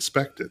got to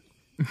inspect it.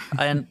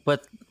 And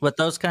with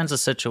those kinds of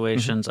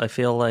situations, I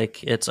feel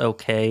like it's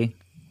okay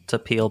to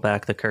peel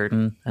back the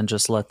curtain and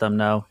just let them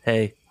know,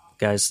 hey,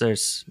 guys,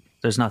 there's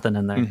nothing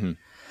in there.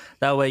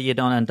 That way you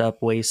don't end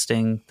up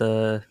wasting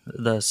the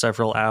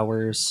several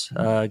hours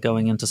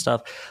going into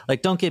stuff.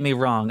 Like, don't get me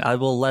wrong, I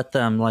will let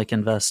them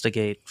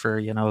investigate for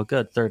a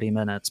good 30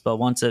 minutes, but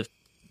once it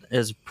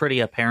is pretty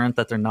apparent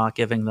that they're not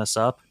giving this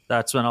up,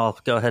 that's when I'll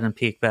go ahead and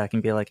peek back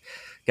and be like,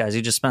 guys,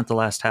 you just spent the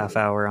last half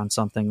hour on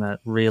something that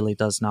really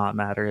does not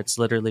matter. It's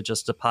literally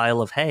just a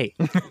pile of hay.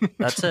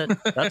 That's it.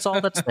 That's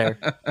all that's there.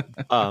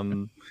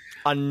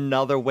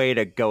 Another way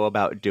to go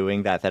about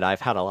doing that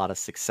I've had a lot of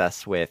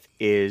success with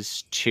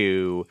is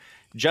to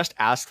just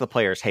ask the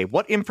players, hey,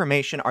 what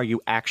information are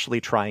you actually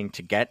trying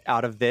to get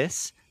out of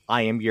this?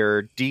 I am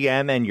your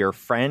DM and your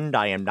friend.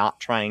 I am not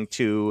trying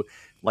to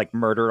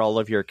murder all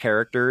of your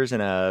characters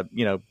in a,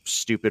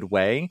 stupid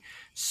way.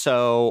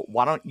 So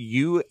why don't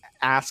you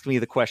ask me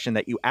the question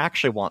that you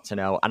actually want to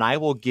know, and I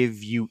will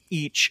give you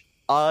each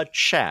a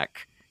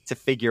check to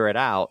figure it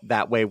out.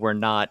 That way we're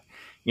not,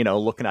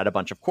 looking at a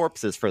bunch of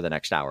corpses for the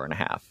next hour and a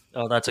half.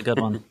 Oh, that's a good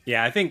one.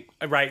 Yeah, I think,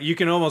 right, you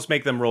can almost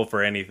make them roll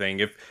for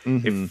anything.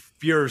 If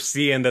you're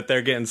seeing that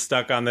they're getting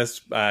stuck on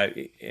this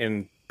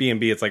in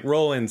B&B, it's like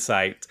roll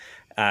insight.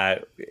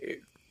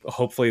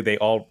 Hopefully they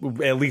all,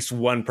 at least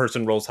one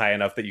person rolls high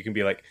enough that you can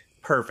be like,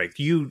 perfect.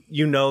 You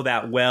know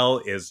that well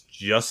is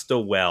just a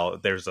well.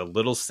 There's a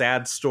little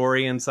sad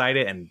story inside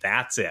it, and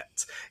that's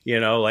it.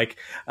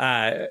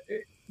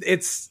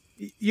 It's,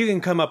 you can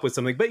come up with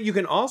something, but you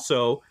can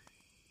also,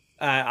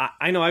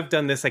 I know I've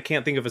done this. I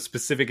can't think of a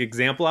specific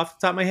example off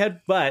the top of my head,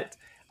 but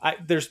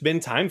there's been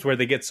times where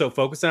they get so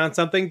focused on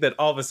something that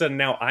all of a sudden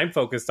now I'm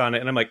focused on it,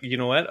 and I'm like, you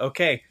know what?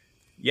 Okay.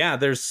 Yeah,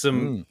 there's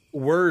some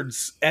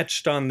words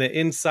etched on the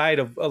inside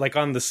of,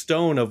 on the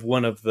stone of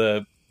one of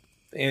the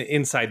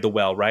inside the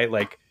well, right?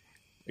 Like,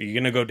 are you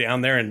going to go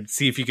down there and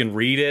see if you can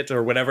read it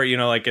or whatever,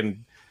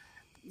 and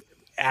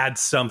add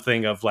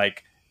something of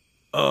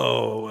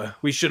oh,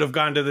 we should have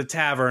gone to the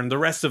tavern. The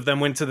rest of them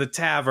went to the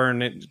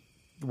tavern, and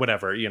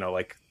whatever,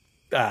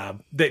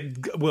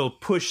 that will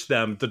push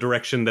them the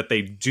direction that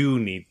they do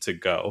need to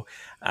go.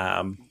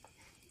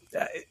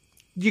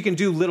 You can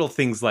do little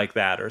things like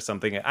that or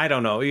something. I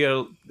don't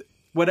know,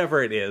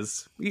 whatever it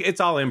is. It's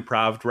all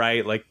improv,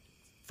 right?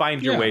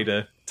 Find your way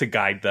to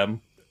guide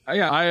them.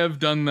 Yeah, I have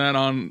done that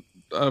on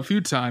a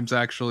few times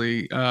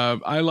actually.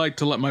 I like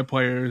to let my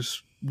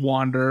players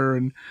wander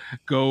and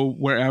go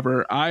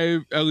wherever.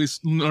 At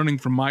least learning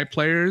from my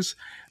players,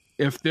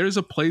 if there's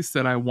a place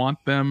that I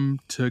want them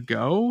to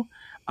go,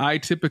 I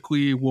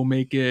typically will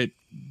make it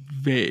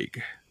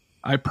vague.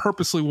 I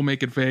purposely will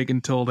make it vague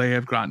until they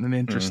have gotten an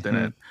interest in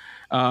it,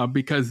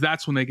 because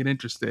that's when they get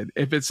interested.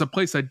 If it's a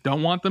place I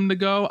don't want them to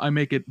go, I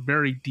make it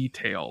very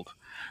detailed,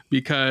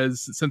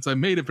 because since I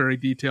made it very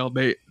detailed,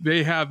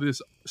 they have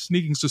this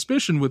sneaking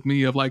suspicion with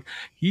me of like,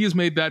 he has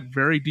made that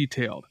very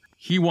detailed.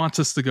 He wants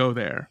us to go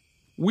there.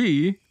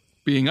 We,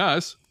 being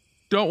us,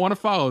 don't want to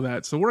follow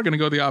that, so we're going to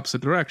go the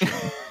opposite direction.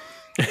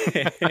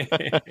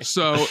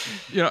 So,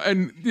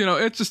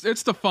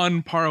 it's the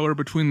fun parlor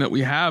between that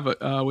we have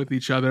with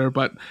each other,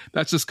 but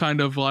that's just kind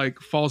of like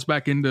falls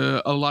back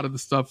into a lot of the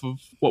stuff of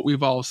what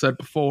we've all said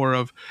before,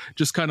 of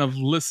just kind of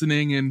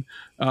listening and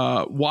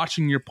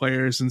watching your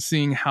players and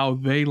seeing how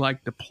they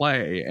like to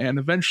play, and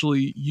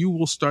eventually you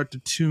will start to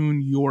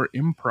tune your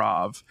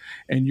improv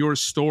and your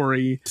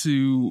story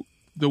to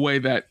the way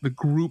that the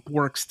group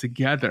works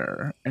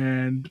together.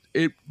 And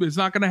it is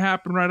not going to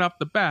happen right off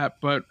the bat,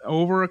 but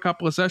over a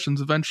couple of sessions,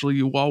 eventually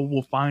you all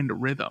will find a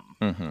rhythm.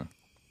 Mm-hmm.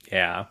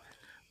 Yeah.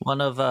 One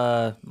of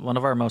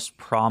our most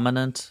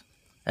prominent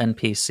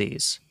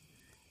NPCs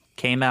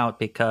came out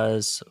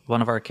because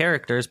one of our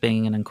characters,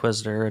 being an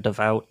inquisitor, a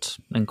devout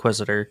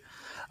inquisitor,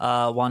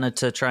 wanted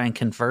to try and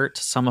convert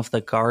some of the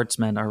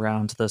guardsmen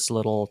around this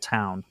little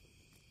town.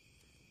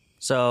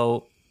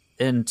 So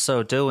in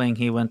so doing,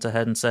 he went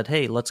ahead and said,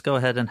 hey, let's go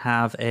ahead and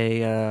have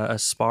a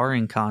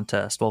sparring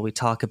contest while we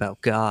talk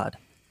about God.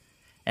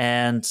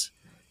 And,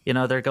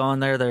 they're going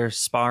there, they're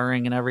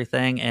sparring and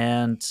everything,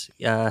 and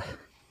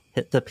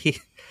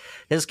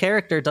his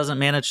character doesn't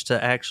manage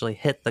to actually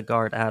hit the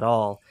guard at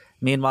all.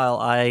 Meanwhile,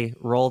 I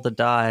roll the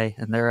die,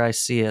 and there I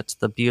see it,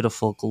 the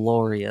beautiful,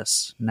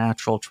 glorious,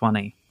 natural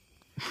 20.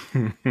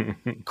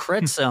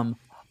 Crits him,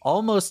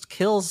 almost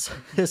kills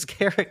his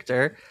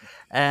character,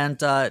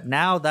 and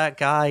now that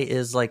guy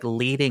is like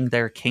leading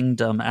their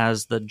kingdom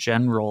as the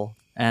general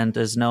and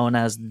is known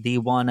as the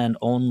one and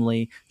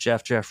only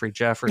Jeffrey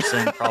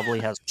Jefferson. Probably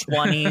has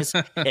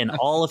 20s in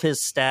all of his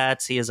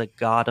stats. He is a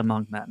god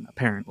among men,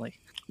 apparently.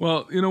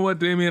 Well, you know what,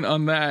 Damien,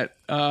 on that,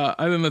 I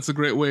think that's a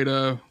great way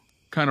to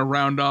kind of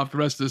round off the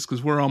rest of this,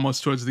 because we're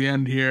almost towards the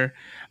end here.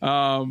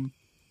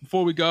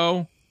 Before we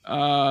go,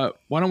 why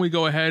don't we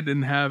go ahead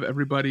and have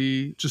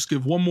everybody just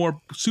give one more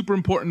super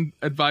important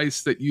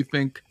advice that you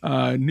think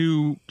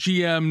new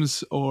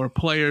GMs or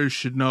players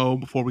should know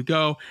before we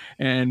go,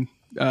 and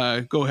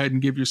go ahead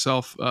and give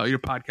yourself your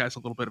podcast a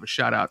little bit of a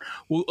shout out.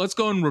 Well, let's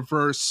go in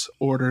reverse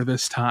order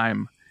this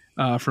time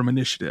from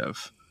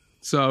initiative.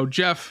 So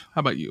Jeff, how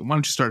about you? Why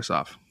don't you start us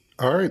off?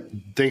 All right.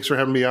 Thanks for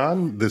having me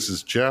on. This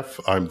is Jeff.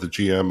 I'm the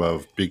GM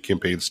of Big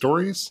Campaign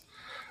Stories.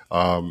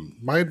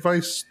 My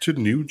advice to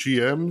new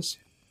GMs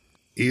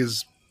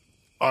is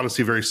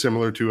honestly very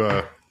similar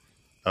to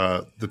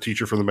the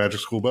teacher from the Magic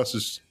School Bus,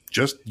 is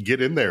just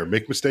get in there,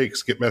 make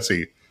mistakes, get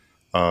messy.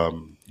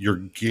 Your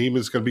game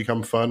is going to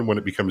become fun when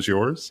it becomes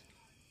yours.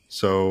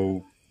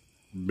 So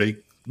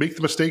make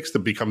the mistakes that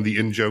become the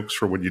in-jokes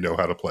for when you know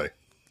how to play.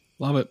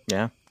 Love it.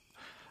 Yeah.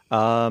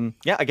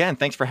 Again,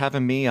 thanks for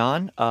having me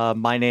on.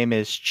 My name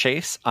is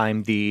Chase.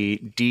 I'm the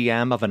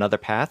DM of Another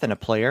Path and a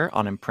player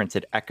on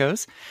Imprinted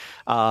Echoes.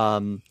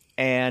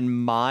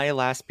 And my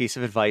last piece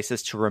of advice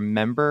is to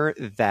remember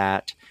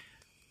that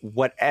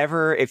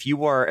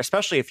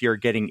especially if you're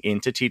getting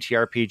into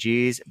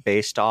TTRPGs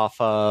based off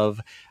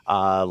of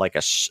not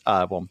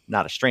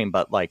a stream,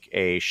 but like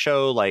a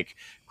show like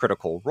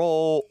Critical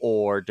Role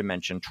or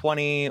Dimension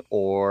 20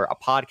 or a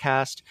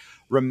podcast,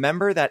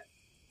 remember that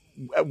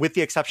with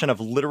the exception of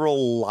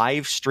literal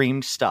live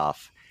streamed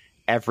stuff,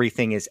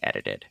 everything is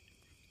edited.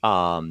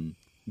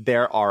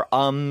 There are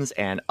ums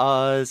and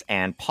uhs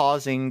and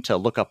pausing to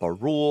look up a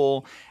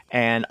rule.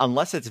 And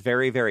unless it's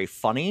very, very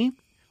funny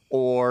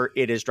or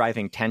it is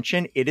driving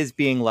tension, it is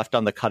being left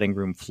on the cutting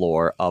room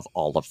floor of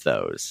all of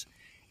those.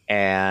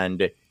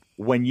 And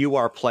when you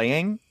are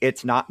playing,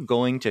 it's not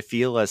going to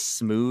feel as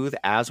smooth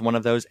as one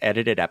of those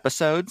edited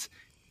episodes.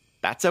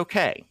 That's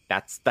okay.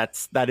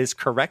 That is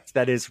correct.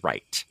 That is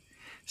right.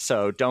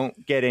 So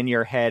don't get in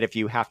your head if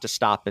you have to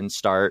stop and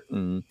start,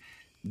 and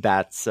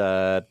that's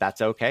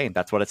okay.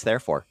 That's what it's there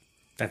for.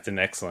 That's an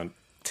excellent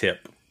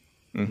tip.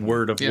 Mm-hmm.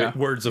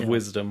 Words of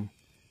wisdom.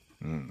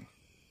 Mm.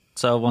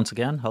 So once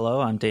again,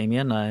 hello, I'm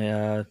Damien.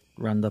 I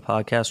run the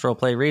podcast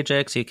Roleplay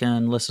Rejects. You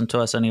can listen to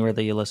us anywhere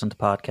that you listen to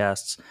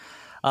podcasts.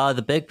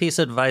 The big piece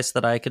of advice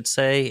that I could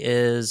say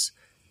is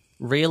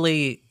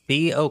really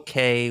be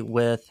okay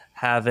with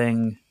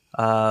having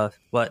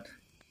what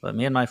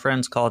me and my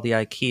friends call the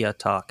IKEA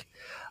talk.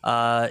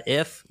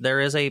 If there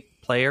is a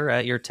player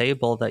at your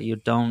table that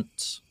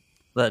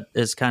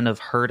is kind of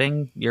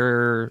hurting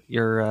your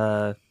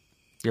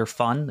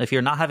fun, if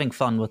you're not having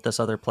fun with this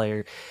other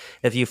player,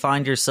 if you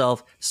find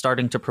yourself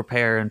starting to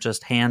prepare and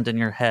just hand in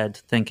your head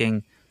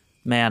thinking,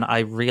 man, I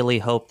really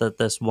hope that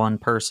this one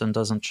person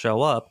doesn't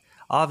show up,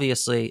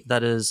 obviously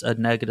that is a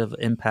negative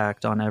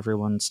impact on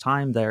everyone's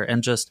time there,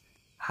 and just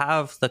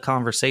have the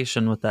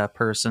conversation with that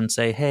person.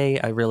 Say, hey,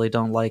 I really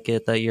don't like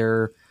it that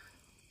you're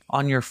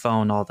on your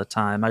phone all the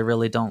time. I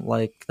really don't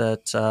like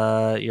that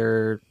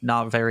you're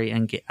not very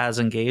as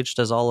engaged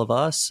as all of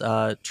us.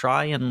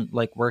 Try and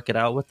like work it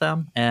out with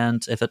them.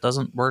 And if it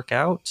doesn't work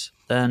out,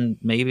 then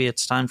maybe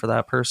it's time for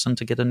that person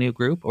to get a new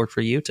group or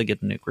for you to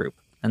get a new group.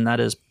 And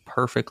that is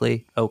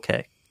perfectly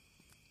okay.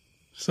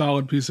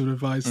 Solid piece of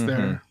advice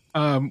there.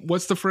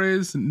 What's the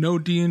phrase? No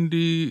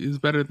D&D is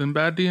better than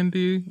bad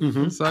D&D?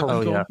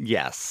 Oh, yeah.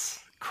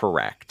 Yes,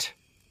 correct.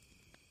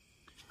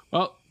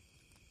 Well,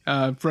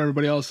 for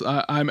everybody else,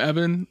 I'm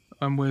Evan.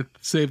 I'm with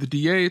Save the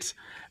D8.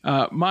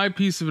 My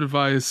piece of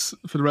advice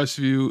for the rest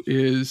of you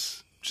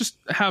is just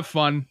have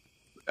fun.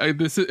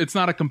 It's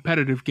not a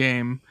competitive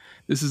game.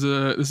 This is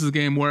a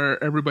game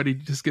where everybody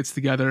just gets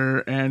together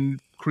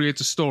and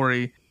creates a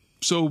story.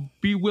 So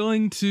be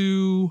willing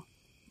to,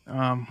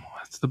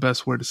 what's the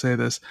best word to say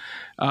this?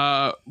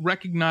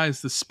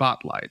 Recognize the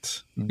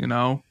spotlight. You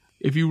know,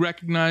 if you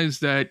recognize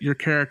that your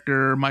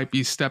character might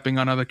be stepping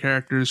on other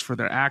characters for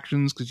their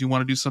actions because you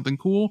want to do something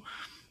cool,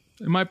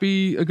 it might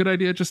be a good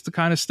idea just to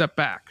kind of step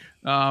back.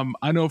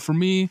 I know for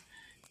me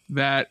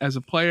that as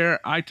a player,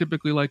 I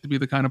typically like to be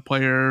the kind of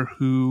player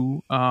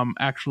who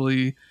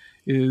actually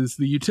is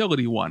the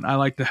utility one. I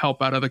like to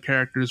help out other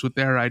characters with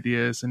their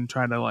ideas and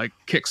try to like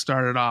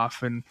kickstart it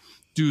off and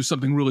do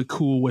something really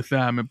cool with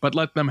them, but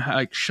let them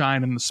like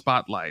shine in the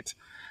spotlight.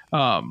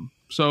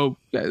 So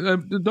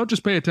don't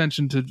just pay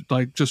attention to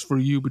like just for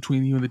you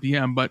between you and the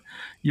DM, but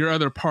your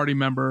other party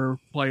member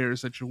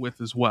players that you're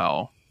with as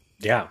well.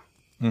 Yeah.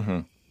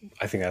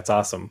 I think that's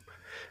awesome.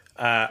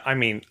 I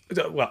mean,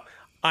 well,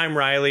 I'm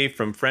Riley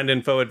from Friend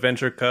Info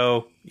Adventure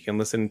Co. You can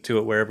listen to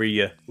it wherever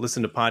you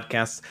listen to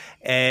podcasts.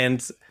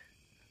 And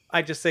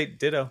I just say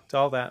ditto to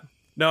all that.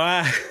 No,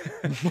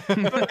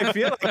 but I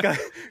feel like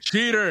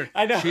cheater.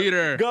 I know.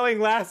 Cheater. Going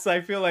last,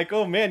 I feel like,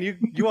 oh man,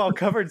 you all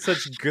covered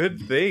such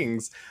good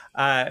things.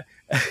 But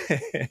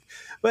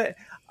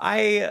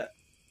I,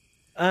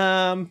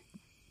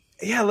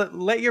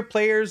 let your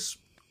players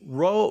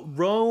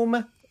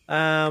roam.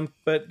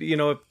 But you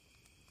know,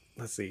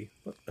 let's see.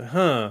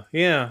 Yeah,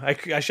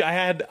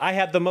 I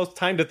had the most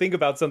time to think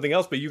about something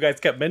else, but you guys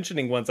kept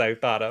mentioning ones I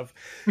thought of.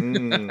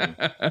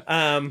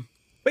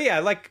 But yeah,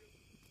 like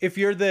if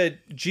you're the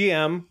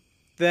GM,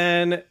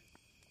 then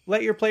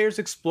let your players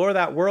explore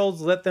that world,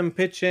 let them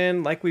pitch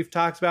in like we've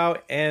talked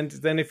about. And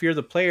then if you're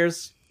the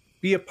players,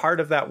 be a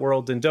part of that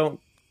world and don't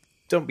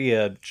be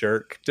a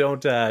jerk.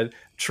 Don't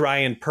try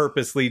and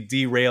purposely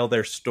derail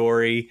their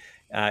story.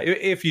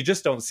 If you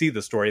just don't see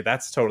the story,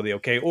 that's totally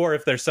okay. Or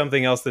if there's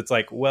something else that's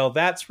like, well,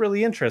 that's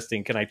really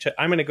interesting. Can I check?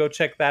 I'm going to go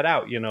check that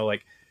out. You know,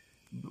 like,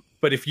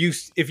 but if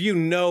you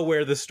know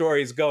where the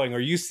story is going, or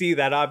you see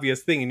that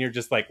obvious thing, and you're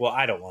just like, well,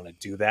 I don't want to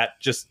do that,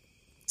 just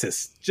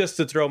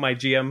to throw my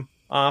GM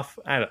off.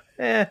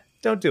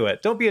 Don't do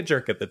it. Don't be a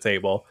jerk at the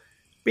table.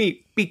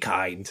 Be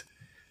kind.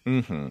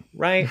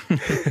 Right?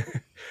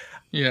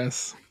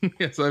 Yes.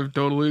 Yes, I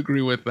totally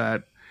agree with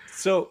that.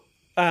 So,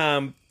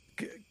 I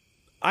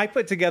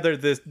put together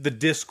the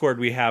Discord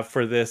we have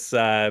for this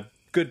GoodPods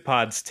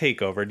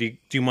Takeover. Do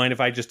you mind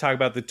if I just talk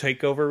about the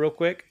Takeover real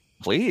quick?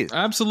 Please.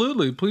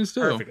 Absolutely. Please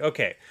do. Perfect.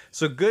 Okay.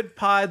 So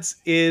GoodPods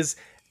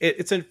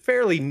it's a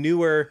fairly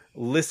newer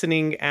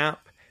listening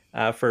app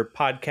for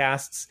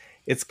podcasts.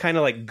 It's kind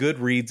of like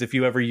Goodreads, if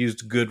you ever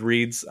used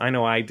Goodreads. I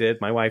know I did.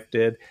 My wife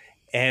did.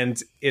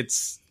 And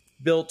it's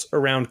built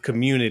around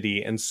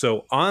community. And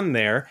so on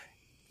there,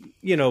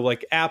 you know,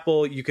 like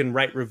Apple, you can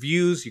write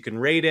reviews, you can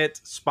rate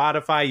it.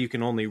 Spotify, you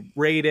can only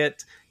rate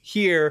it.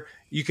 Here,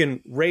 you can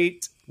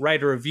write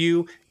a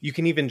review. You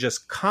can even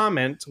just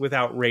comment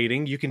without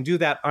rating. You can do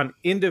that on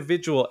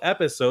individual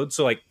episodes.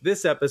 So like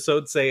this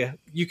episode, say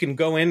you can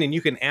go in and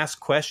you can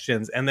ask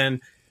questions, and then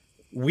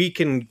we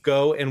can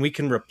go and we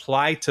can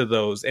reply to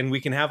those, and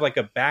we can have like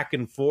a back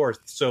and forth.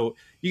 So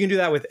you can do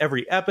that with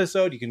every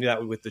episode. You can do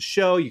that with the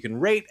show. You can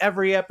rate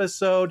every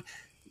episode.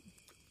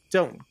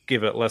 Don't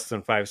give it less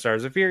than 5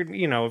 stars. If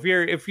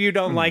you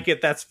don't like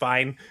it, that's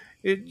fine.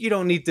 You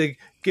don't need to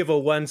give a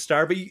 1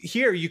 star, but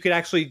here you could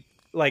actually,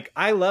 like,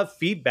 I love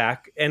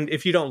feedback. And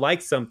if you don't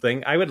like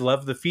something, I would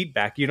love the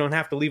feedback. You don't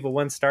have to leave a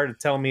 1 star to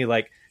tell me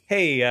like,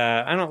 hey,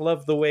 I don't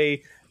love the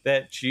way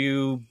that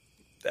you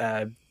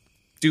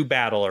do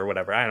battle or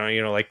whatever. I don't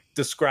know, like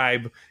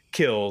describe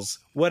kills,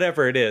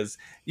 whatever it is.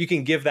 You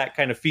can give that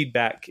kind of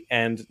feedback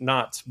and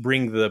not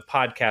bring the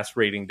podcast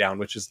rating down,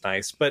 which is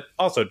nice, but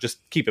also just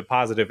keep it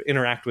positive,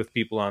 interact with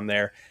people on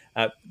there.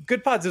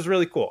 GoodPods is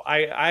really cool.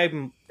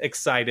 I'm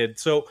excited.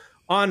 So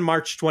on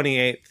March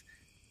 28th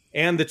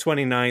and the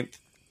 29th,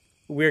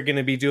 we're going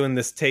to be doing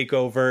this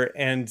takeover,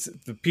 and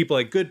the people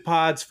at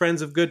GoodPods,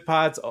 friends of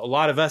GoodPods, a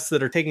lot of us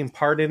that are taking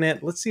part in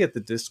it. Let's see at the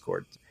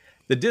Discord.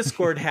 The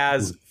Discord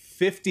has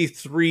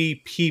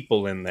 53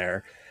 people in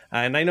there.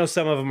 And I know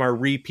some of them are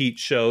repeat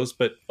shows,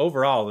 but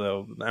overall,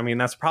 though, I mean,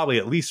 that's probably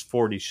at least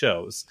 40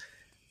 shows.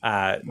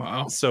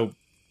 Wow. So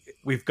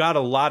we've got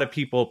a lot of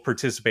people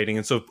participating.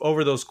 And so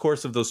over those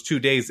course of those 2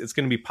 days, it's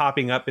going to be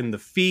popping up in the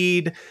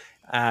feed.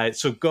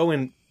 So go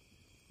and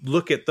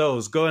look at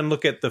those. Go and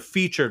look at the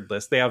featured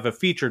list. They have a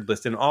featured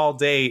list, and all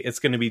day it's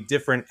going to be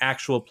different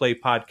actual play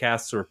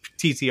podcasts or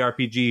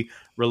TTRPG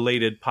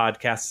related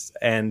podcasts,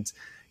 and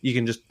you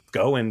can just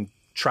go and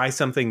try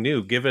something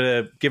new, give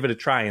it a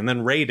try, and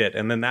then rate it,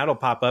 and then that'll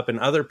pop up, and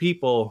other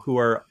people who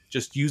are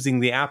just using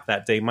the app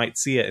that day might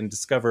see it and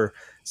discover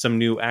some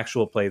new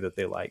actual play that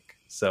they like.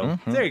 So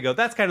there you go.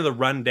 That's kind of the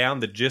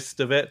rundown, the gist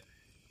of it.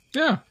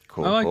 Yeah,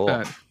 cool, I like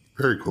that.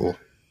 Very cool.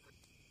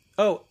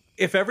 Oh,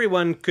 if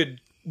everyone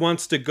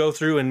wants to go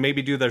through and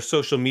maybe do their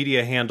social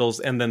media handles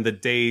and then the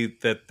day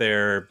that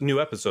their new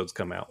episodes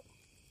come out.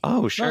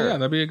 Oh, sure. Oh, yeah,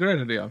 that'd be a great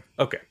idea.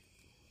 Okay.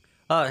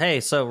 Hey,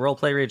 so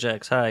Roleplay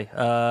Rejects,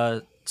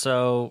 hi.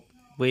 So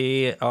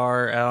we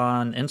are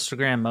on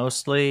Instagram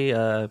mostly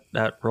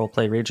at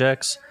Roleplay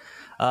Rejects.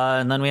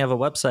 And then we have a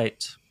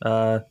website,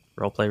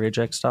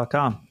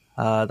 roleplayrejects.com.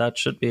 That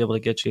should be able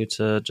to get you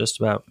to just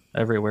about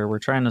everywhere. We're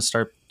trying to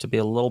start to be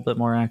a little bit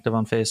more active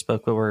on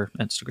Facebook, but we're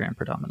Instagram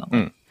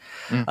predominantly.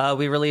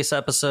 We release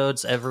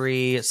episodes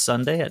every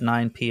Sunday at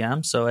 9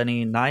 p.m. So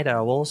any night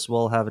owls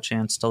will have a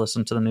chance to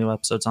listen to the new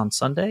episodes on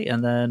Sunday.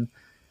 And then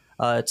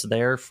it's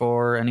there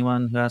for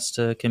anyone who has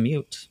to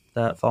commute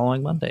that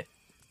following Monday.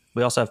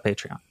 We also have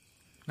Patreon.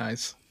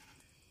 Nice.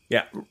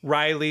 Yeah,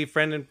 Riley,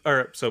 Friend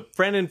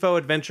Info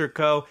Adventure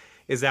Co.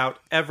 is out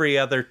every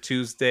other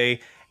Tuesday.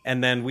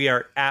 And then we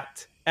are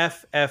at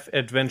FF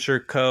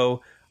Adventure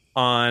Co.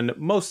 on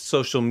most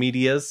social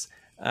medias,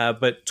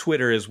 but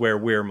Twitter is where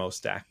we're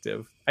most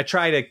active. I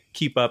try to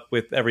keep up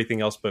with everything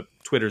else, but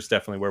Twitter's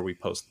definitely where we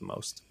post the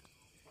most.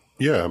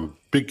 Yeah,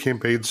 Big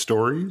Campaign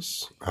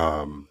Stories.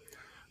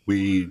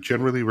 We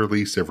generally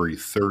release every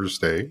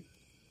Thursday.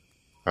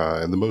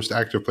 And the most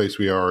active place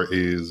we are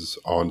is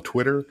on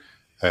Twitter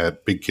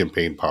at Big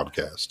Campaign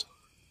Podcast.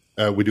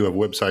 We do have a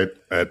website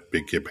at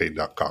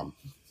bigcampaign.com.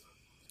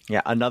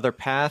 Yeah, Another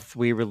Path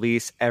we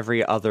release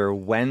every other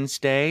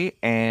Wednesday,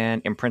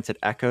 and Imprinted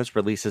Echoes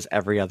releases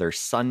every other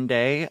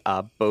Sunday,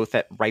 both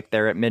right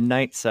there at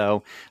midnight.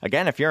 So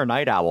again, if you're a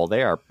night owl,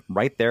 they are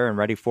right there and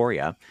ready for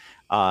you.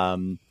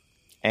 And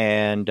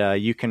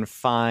you can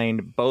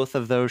find both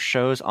of those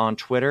shows on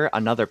Twitter.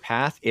 Another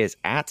Path is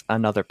at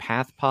Another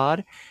Path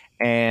Pod,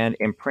 and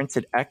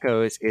Imprinted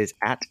Echoes is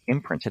at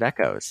Imprinted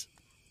Echoes.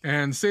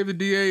 And Save the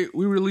D8,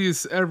 we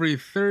release every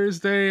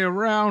Thursday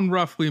around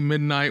roughly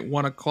midnight,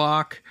 1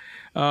 o'clock.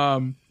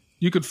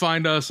 You could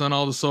find us on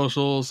all the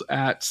socials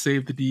at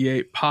Save the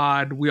D8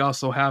 Pod. We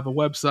also have a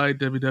website,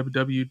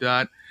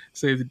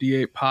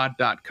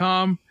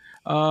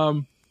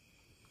 www.savethed8pod.com.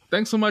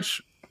 Thanks so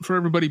much for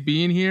everybody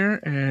being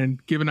here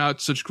and giving out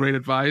such great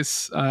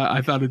advice.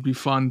 I thought it'd be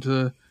fun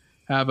to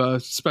have a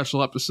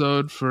special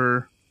episode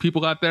for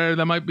people out there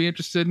that might be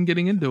interested in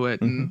getting into it.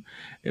 And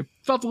it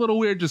felt a little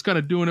weird just kind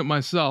of doing it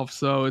myself.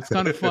 So it's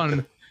kind of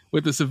fun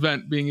with this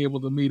event being able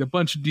to meet a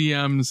bunch of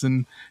DMs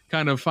and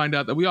kind of find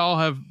out that we all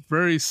have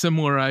very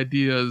similar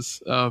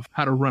ideas of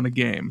how to run a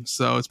game.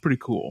 So it's pretty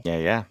cool.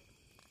 Yeah.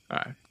 All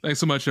right.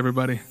 Thanks so much,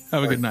 everybody.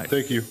 Have a good night.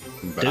 Thank you.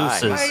 Bye.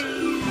 Deuces. Bye.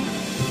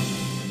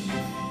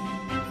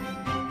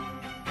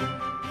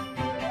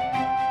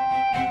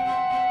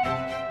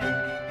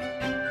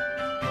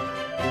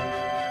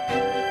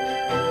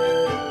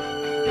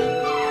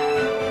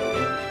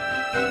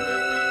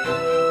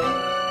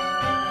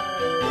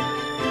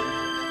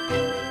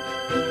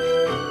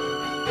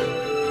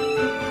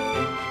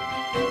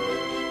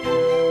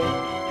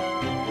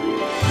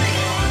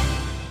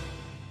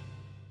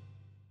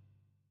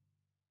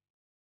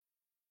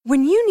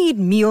 When you need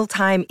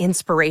mealtime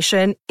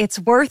inspiration, it's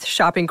worth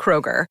shopping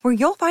Kroger, where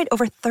you'll find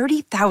over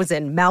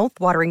 30,000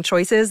 mouth-watering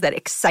choices that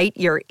excite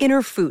your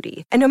inner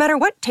foodie. And no matter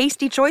what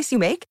tasty choice you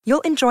make,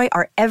 you'll enjoy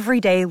our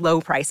everyday low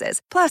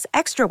prices, plus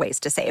extra ways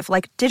to save,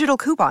 like digital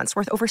coupons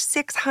worth over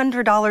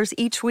 $600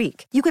 each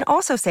week. You can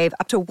also save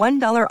up to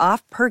 $1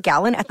 off per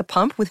gallon at the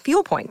pump with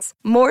fuel points.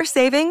 More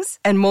savings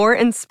and more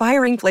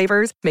inspiring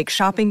flavors make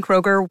shopping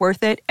Kroger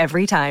worth it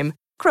every time.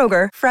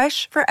 Kroger,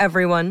 fresh for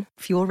everyone.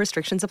 Fuel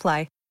restrictions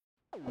apply.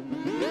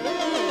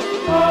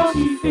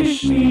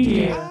 Partyfish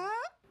Media.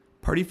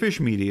 Partyfish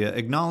Media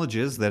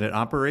acknowledges that it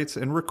operates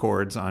and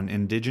records on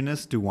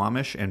indigenous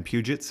Duwamish and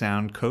Puget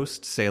Sound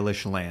Coast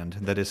Salish land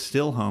that is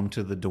still home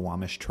to the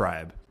Duwamish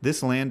tribe.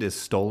 This land is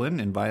stolen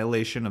in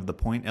violation of the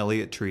Point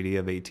Elliott Treaty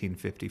of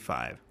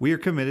 1855. We are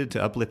committed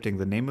to uplifting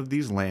the name of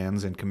these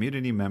lands and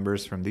community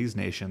members from these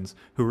nations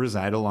who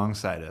reside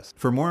alongside us.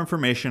 For more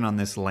information on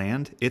this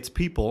land, its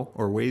people,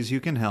 or ways you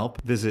can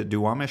help, visit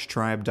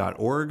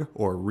duwamishtribe.org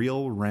or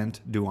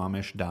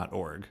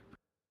realrentduwamish.org.